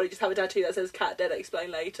somewhere on my body, just have a tattoo that says Cat Dead Explain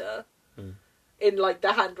Later in like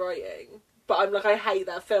the handwriting. But I'm like, I hate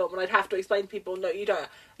that film, and I'd have to explain to people, no, you don't.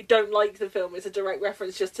 I don't like the film. It's a direct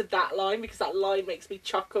reference just to that line because that line makes me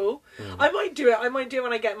chuckle. I might do it.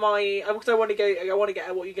 When I get my because I want to get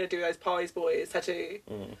a What You Gonna Do as Pies Boys tattoo.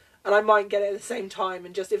 And I might get it at the same time,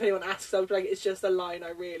 and just if anyone asks, I'll be like, it's just a line I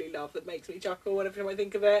really love that makes me chuckle whenever I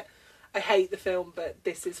think of it. I hate the film, but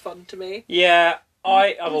this is fun to me. Yeah,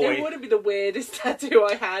 I'm always... It wouldn't be the weirdest tattoo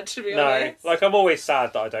I had, to be honest. No, like, I'm always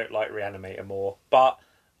sad that I don't like Reanimator more, but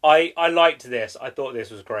I liked this. I thought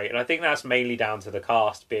this was great, and I think that's mainly down to the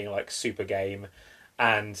cast being, like, super game,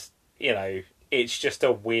 and, it's just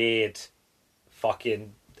a weird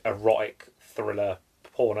fucking erotic thriller,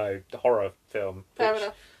 porno, horror film. Fair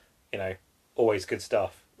enough. Always good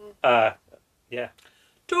stuff. Yeah.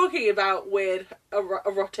 Talking about weird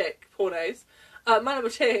erotic pornos, my number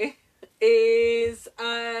 2 is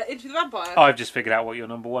Into the Vampire. I've just figured out what your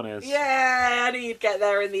number 1 is. Yeah, I knew you'd get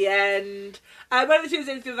there in the end. My number 2 is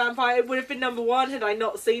Into the Vampire. It would have been number 1 had I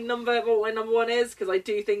not seen what my number 1 is, because I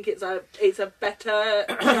do think it's a better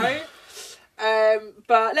show.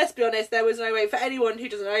 But let's be honest, there was no way. For anyone who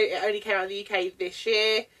doesn't know, it only came out in the UK this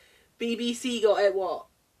year. BBC got it,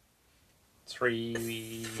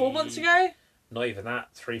 4 months ago? Not even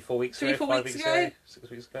that. 3-4 weeks ago? 5 weeks ago? 6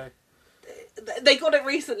 weeks ago? They got it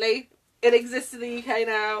recently. It exists in the UK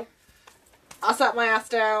now. I sat my ass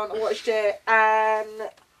down, I watched it, and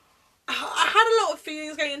I had a lot of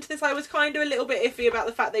feelings going into this. I was kind of a little bit iffy about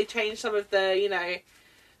the fact they changed some of the,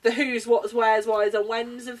 the who's, what's, where's, why's, and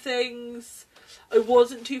when's of things. I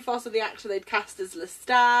wasn't too fussed on the actor they'd cast as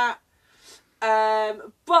Lestat.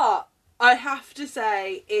 But I have to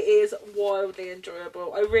say, it is wildly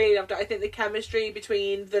enjoyable. I really loved it. I think the chemistry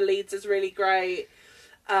between the leads is really great.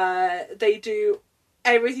 They do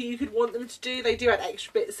everything you could want them to do. They do add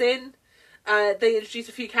extra bits in. They introduce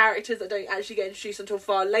a few characters that don't actually get introduced until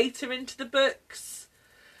far later into the books.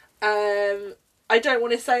 I don't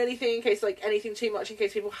want to say anything in case, anything too much in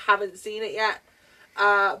case people haven't seen it yet.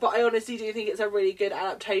 But I honestly do think it's a really good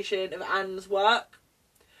adaptation of Anne's work.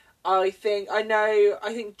 I think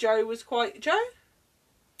Joe was Chris.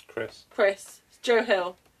 Joe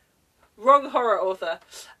Hill. Wrong horror author.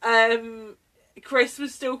 Chris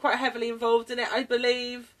was still quite heavily involved in it, I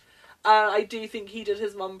believe. I do think he did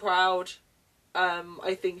his mum proud.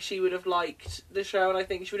 I think she would have liked the show, and I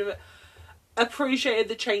think she would have appreciated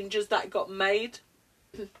the changes that got made.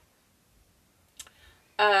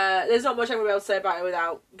 There's not much I'm going to be able to say about it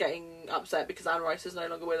without getting upset, because Anne Rice is no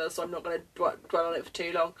longer with us, so I'm not going to dwell on it for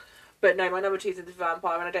too long. But no, my number 2 is Into the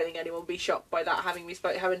Vampire, and I don't think anyone will be shocked by that, having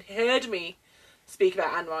heard me speak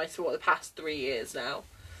about Anne Rice for the past 3 years now.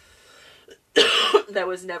 There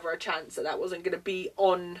was never a chance that wasn't going to be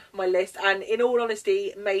on my list. And in all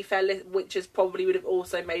honesty, Mayfair Witches probably would have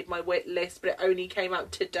also made my list, but it only came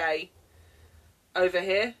out today. Over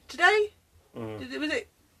here. Today? Was it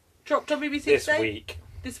dropped on BBC today?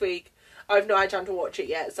 This week. I've not had time to watch it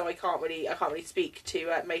yet, so I can't really speak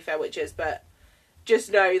to Mayfair Witches, but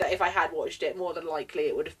just know that if I had watched it, more than likely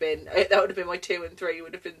that would have been my 2 and 3,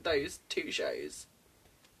 would have been those 2 shows.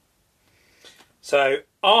 So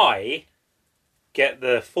I get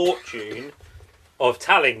the fortune of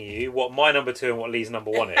telling you what my number 2 and what Lee's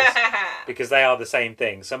number 1 is, because they are the same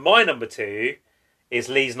thing. So my number 2 is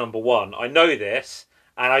Lee's number 1. I know this,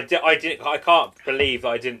 and I can't believe that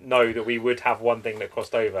I didn't know that we would have one thing that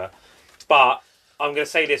crossed over. But I'm going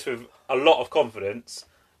to say this with a lot of confidence.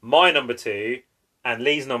 My number 2 and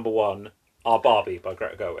Lee's number 1 are Barbie by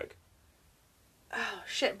Greta Gerwig. Oh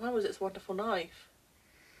shit! Mine was It's a Wonderful Knife.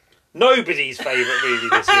 Nobody's favourite movie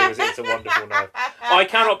this year was It's a Wonderful Knife. I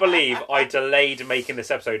cannot believe I delayed making this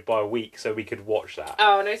episode by a week so we could watch that.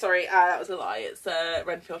 Oh, no, sorry. That was a lie. It's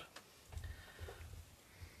Renfield.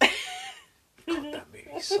 God, that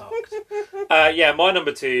movie sucked. Yeah, my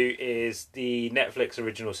number 2 is the Netflix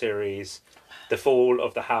original series, The Fall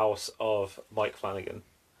of the House of Mike Flanagan.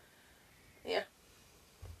 Yeah.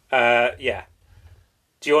 Yeah.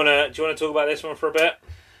 Do you wanna talk about this one for a bit?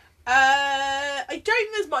 I don't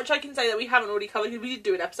think there's much I can say that we haven't already covered, because we did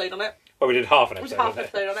do an episode on it. Well, we did half an episode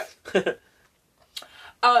on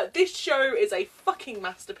it. This show is a fucking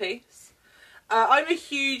masterpiece. I'm a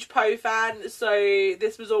huge Poe fan, so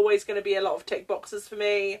this was always going to be a lot of tick boxes for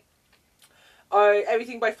me.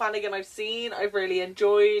 Everything by Flanagan I've seen, I've really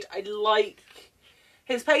enjoyed. I like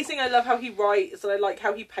his pacing, I love how he writes, and I like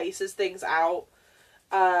how he paces things out.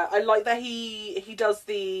 I like that he does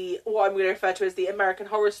what I'm going to refer to as the American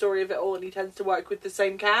Horror Story of it all, and he tends to work with the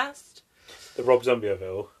same cast. The Rob Zombie of it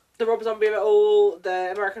all. The Rob Zombie of it all,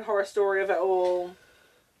 the American Horror Story of it all,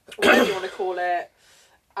 whatever you want to call it.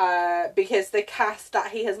 Because the cast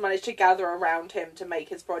that he has managed to gather around him to make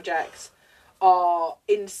his projects are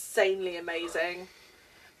insanely amazing.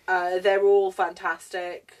 They're all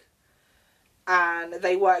fantastic. And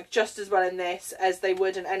they work just as well in this as they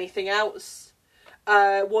would in anything else.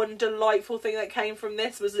 One delightful thing that came from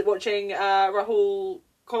this was watching Rahul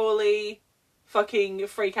Kohli fucking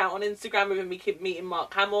freak out on Instagram with him meeting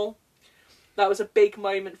Mark Hamill. That was a big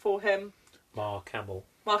moment for him. Mark Hamill.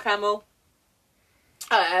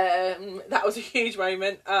 That was a huge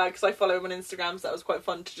moment, because I follow him on Instagram, so that was quite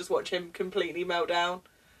fun to just watch him completely melt down.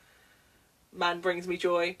 Man brings me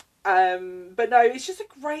joy. But no, it's just a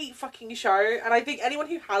great fucking show, and I think anyone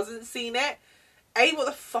who hasn't seen it, A, what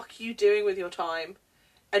the fuck are you doing with your time?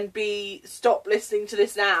 And B, stop listening to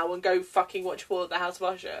this now and go fucking watch Fall of the House of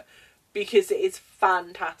Usher, because it is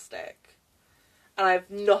fantastic. And I have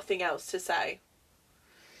nothing else to say.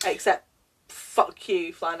 Except, fuck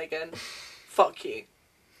you, Flanagan. Fuck you.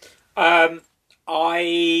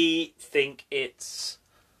 I think it's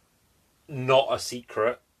not a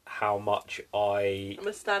secret how much I'm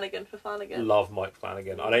a Stanigan for Flanagan. Love Mike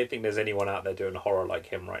Flanagan. I don't think there's anyone out there doing horror like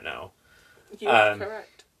him right now. You are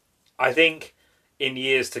correct. I think in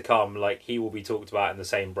years to come, like, he will be talked about in the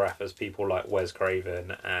same breath as people like Wes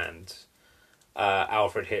Craven and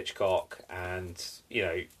Alfred Hitchcock and, you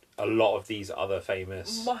know, a lot of these other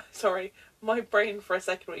famous... My brain for a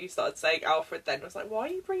second when you started saying Alfred then was like, why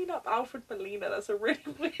are you bringing up Alfred Molina? That's a really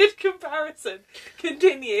weird comparison.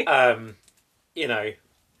 Continue. You know,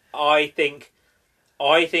 I think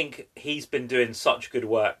he's been doing such good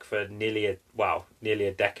work for nearly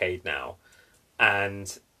a decade now.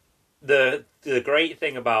 And the great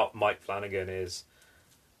thing about Mike Flanagan is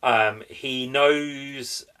he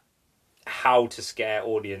knows how to scare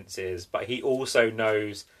audiences, but he also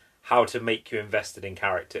knows how to make you invested in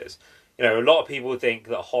characters. You know, a lot of people think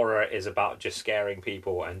that horror is about just scaring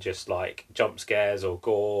people and just like jump scares or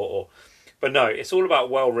gore, but no, it's all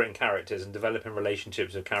about well-written characters and developing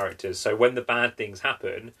relationships with characters. So when the bad things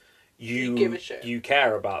happen, you give a shit. You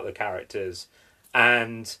care about the characters.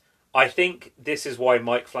 And I think this is why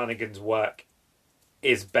Mike Flanagan's work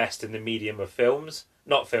is best in the medium of films.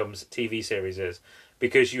 Not films, TV series is.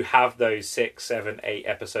 because you have those 6, 7, 8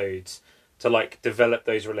 episodes to like develop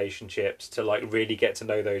those relationships, to like really get to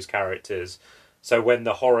know those characters. So when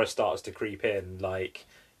the horror starts to creep in, like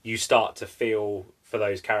you start to feel for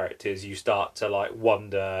those characters, you start to like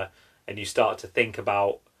wonder, and you start to think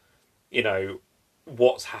about, you know,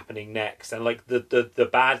 what's happening next, and like the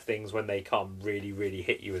bad things when they come really, really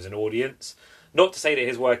hit you as an audience. Not to say that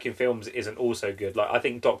his work in films isn't also good. Like I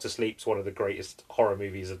think Doctor Sleep's one of the greatest horror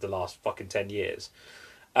movies of the last fucking 10 years.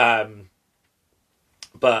 But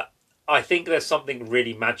I think there's something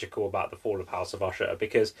really magical about The Fall of House of Usher,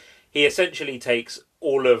 because he essentially takes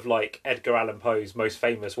all of like Edgar Allan Poe's most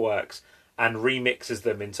famous works and remixes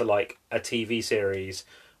them into like a TV series,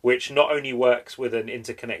 which not only works with an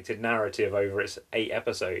interconnected narrative over its 8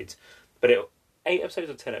 episodes, but 8 episodes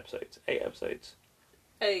or 10 episodes? 8 episodes.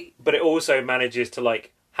 8. But it also manages to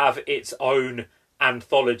like have its own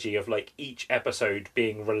anthology of like each episode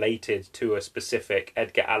being related to a specific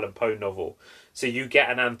Edgar Allan Poe novel. So you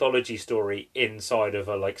get an anthology story inside of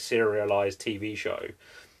a like serialized TV show,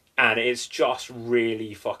 and it's just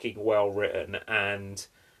really fucking well written, and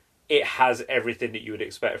it has everything that you would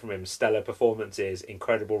expect from him. Stellar performances,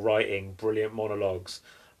 incredible writing, brilliant monologues,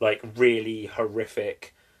 like really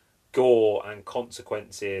horrific gore and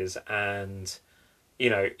consequences, and you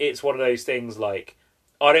know, it's one of those things like,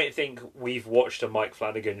 I don't think we've watched a Mike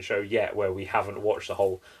Flanagan show yet where we haven't watched the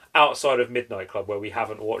whole, outside of Midnight Club, where we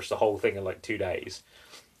haven't watched the whole thing in like 2 days.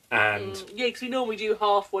 And yeah, because we normally do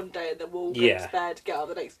half one day and then we'll go Yeah. to bed, get on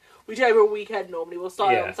the next. We do over a weekend normally. We'll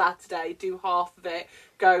start Yeah. on Saturday, do half of it,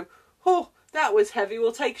 go, oh, that was heavy.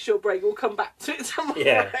 We'll take a short break. We'll come back to it tomorrow.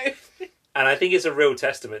 Yeah. And I think it's a real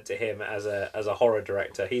testament to him as a horror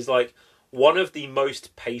director. He's like one of the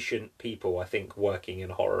most patient people, I think, working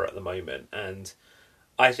in horror at the moment. And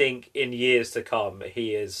I think in years to come,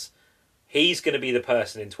 he's going to be the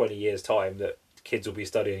person in 20 years' time that kids will be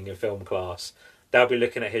studying in film class. They'll be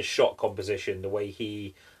looking at his shot composition, the way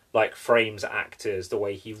he like frames actors, the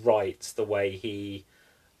way he writes, the way he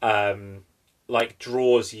like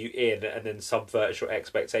draws you in and then subverts your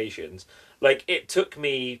expectations. Like, it took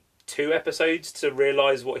me 2 episodes to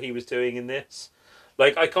realise what he was doing in this.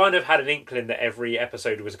 Like, I kind of had an inkling that every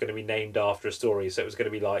episode was going to be named after a story, so it was going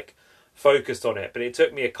to be like focused on it, but it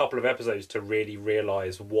took me a couple of episodes to really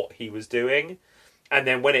realise what he was doing. And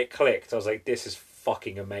then when it clicked, I was like, this is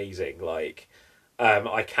fucking amazing. Like,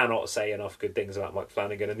 I cannot say enough good things about Mike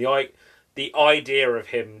Flanagan. And the idea of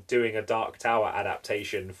him doing a Dark Tower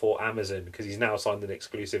adaptation for Amazon, because he's now signed an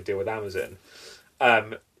exclusive deal with Amazon,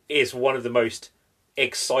 is one of the most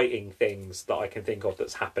exciting things that I can think of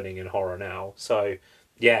that's happening in horror now. So,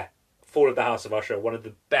 yeah, Fall of the House of Usher, one of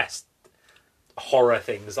the best horror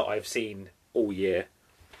things that I've seen all year.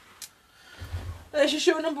 This is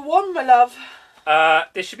your number 1, my love.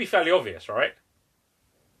 This should be fairly obvious, right?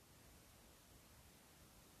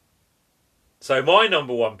 So my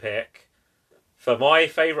number 1 pick for my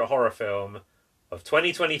favourite horror film of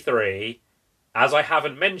 2023, as I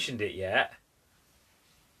haven't mentioned it yet,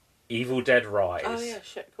 Evil Dead Rise. Oh yeah,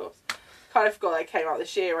 shit, of course. Kind of forgot that came out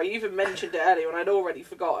this year. I even mentioned it earlier when I'd already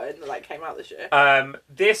forgotten that that came out this year.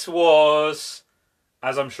 This was,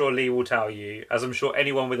 as I'm sure Lee will tell you, as I'm sure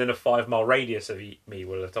anyone within a 5-mile radius of me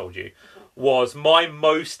will have told you, was my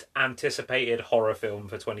most anticipated horror film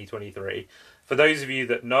for 2023. For those of you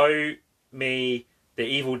that know me, The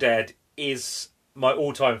Evil Dead is my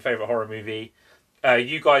all-time favourite horror movie.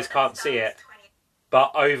 You guys can't see it,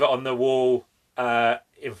 but over on the wall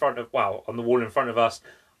in front of us,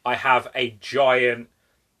 I have a giant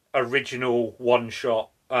original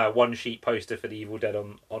one-sheet poster for The Evil Dead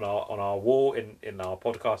on our wall in our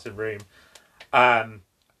podcasting room.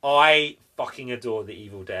 I fucking adore The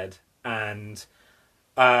Evil Dead, and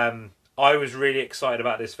I was really excited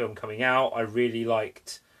about this film coming out. I really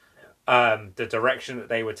liked the direction that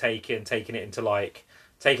they were taking it into like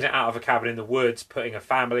taking it out of a cabin in the woods, putting a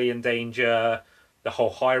family in danger, the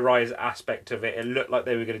whole high-rise aspect of it. It looked like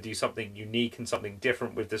they were going to do something unique and something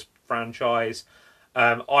different with this franchise.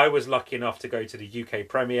 I was lucky enough to go to the UK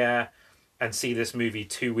premiere and see this movie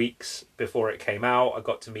 2 weeks before it came out. I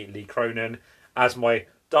got to meet Lee Cronin. As my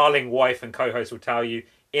darling wife and co-host will tell you,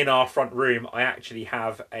 in our front room, I actually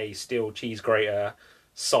have a steel cheese grater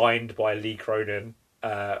signed by Lee Cronin,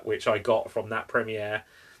 which I got from that premiere.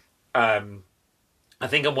 I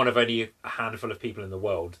think I'm one of only a handful of people in the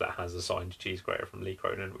world that has a signed cheese grater from Lee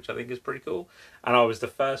Cronin, which I think is pretty cool. And I was the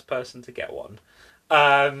first person to get one.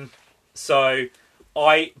 So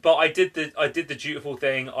I did the dutiful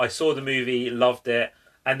thing. I saw the movie, loved it,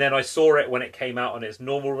 and then I saw it when it came out on its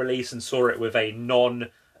normal release and saw it with a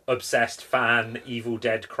non-obsessed fan Evil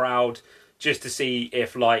Dead crowd, just to see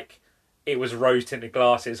if like it was rose-tinted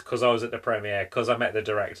glasses because I was at the premiere, because I met the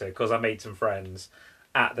director, because I made some friends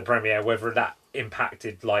at the premiere, whether that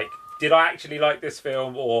impacted, like, did I actually like this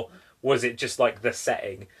film, or was it just, like, the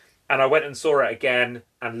setting? And I went and saw it again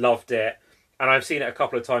and loved it. And I've seen it a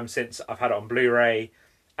couple of times since I've had it on Blu-ray.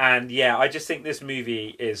 And, yeah, I just think this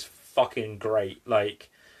movie is fucking great. Like,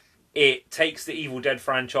 it takes the Evil Dead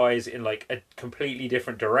franchise in, like, a completely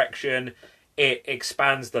different direction. It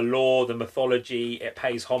expands the lore, the mythology. It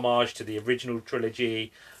pays homage to the original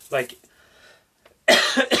trilogy. Like,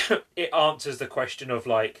 it answers the question of,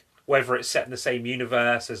 like, whether it's set in the same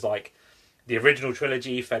universe as, like, the original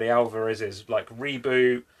trilogy, Fede Alvarez's, like,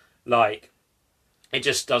 reboot. Like, it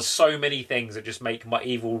just does so many things that just make my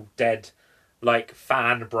Evil Dead, like,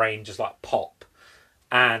 fan brain just, like, pop.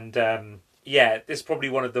 And, yeah, this is probably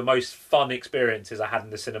one of the most fun experiences I had in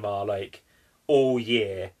the cinema, like, all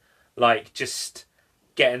year. Like, just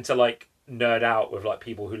getting to, like, nerd out with, like,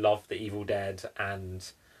 people who love the Evil Dead. And,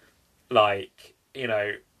 like, you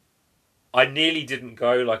know, I nearly didn't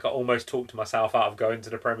go. Like, I almost talked myself out of going to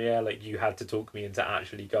the premiere. Like, you had to talk me into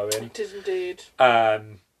actually going. I did indeed.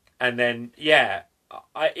 And then, yeah,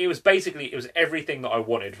 it was everything that I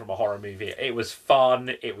wanted from a horror movie. It was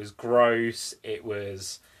fun. It was gross. It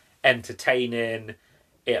was entertaining.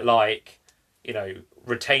 It, like, you know,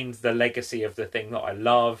 retains the legacy of the thing that I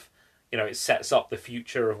love. You know, it sets up the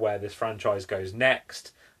future of where this franchise goes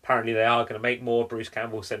next. Apparently they are going to make more. Bruce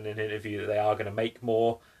Campbell said in an interview that they are going to make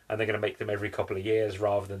more, and they're going to make them every couple of years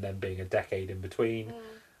rather than them being a decade in between.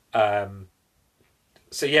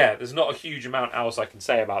 So yeah, there's not a huge amount else I can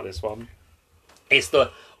say about this one.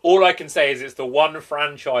 All I can say is it's the one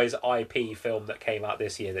franchise IP film that came out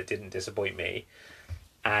this year that didn't disappoint me.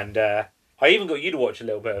 And I even got you to watch a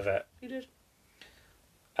little bit of it. You did.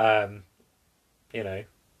 You know,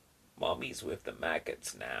 Mommy's with the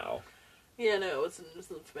maggots now. Yeah, no, it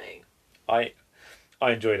wasn't for me. I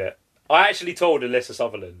enjoyed it. I actually told Alyssa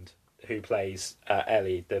Sutherland, who plays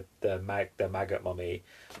Ellie, the maggot mummy,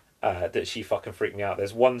 that she fucking freaked me out.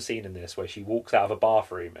 There's one scene in this where she walks out of a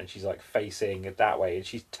bathroom and she's, like, facing that way, and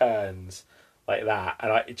she turns like that,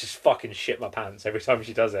 and it just fucking shit my pants every time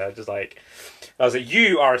she does it. I was like,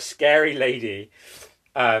 you are a scary lady.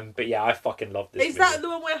 But yeah, I fucking love this movie. Is that the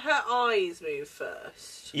one where her eyes move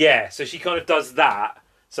first? Yeah, so she kind of does that,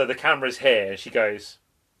 so the camera's here, and she goes,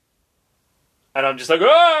 and I'm just like,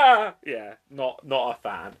 ah! Yeah, not a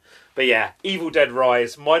fan. But yeah, Evil Dead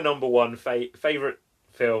Rise, my number one favourite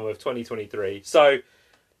film of 2023. So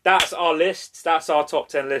that's our list. That's our top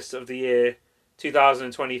 10 list of the year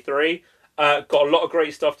 2023. Got a lot of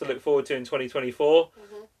great stuff to look forward to in 2024.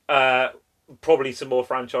 Probably some more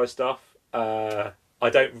franchise stuff. I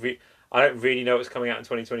don't really know what's coming out in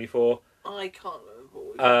 2024. I can't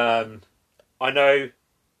remember. I know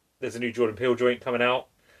there's a new Jordan Peele joint coming out.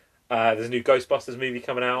 There's a new Ghostbusters movie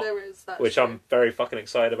coming out. There is, which true. I'm very fucking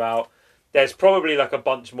excited about. There's probably, like, a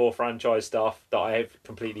bunch more franchise stuff that I have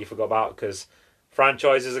completely forgot about, because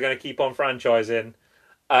franchises are going to keep on franchising.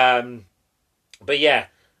 But yeah,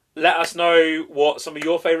 let us know what some of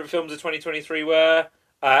your favourite films of 2023 were.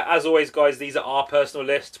 As always, guys, these are our personal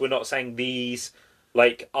lists. We're not saying these,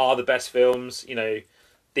 like, are the best films. You know,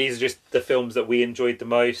 these are just the films that we enjoyed the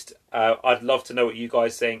most. I'd love to know what you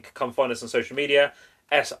guys think. Come find us on social media.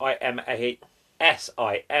 SIMAHF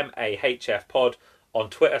pod on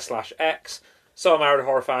Twitter/X. So I'm Aaron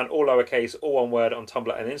Horror Fan, all lowercase, all one word, on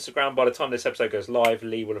Tumblr and Instagram. By the time this episode goes live,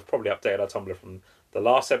 Lee will have probably updated our Tumblr from the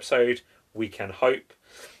last episode. We can hope.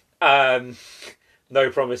 No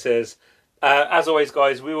promises. As always,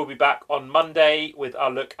 guys, we will be back on Monday with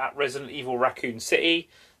our look at Resident Evil Raccoon City.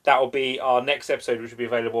 That will be our next episode, which will be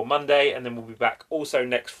available Monday, and then we'll be back also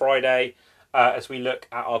next Friday as we look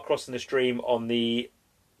at our Crossing the Stream on the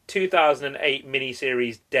 2008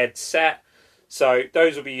 miniseries Dead Set. So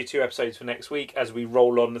those will be your 2 episodes for next week as we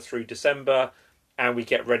roll on through December and we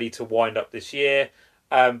get ready to wind up this year.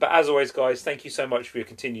 But as always, guys, thank you so much for your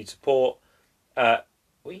continued support. What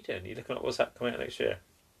are you doing? Are you looking at what's coming out next year?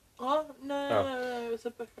 Oh, no, it was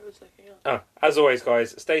a book I was looking at. As always,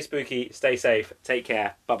 guys, stay spooky, stay safe, take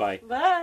care, bye-bye. Bye.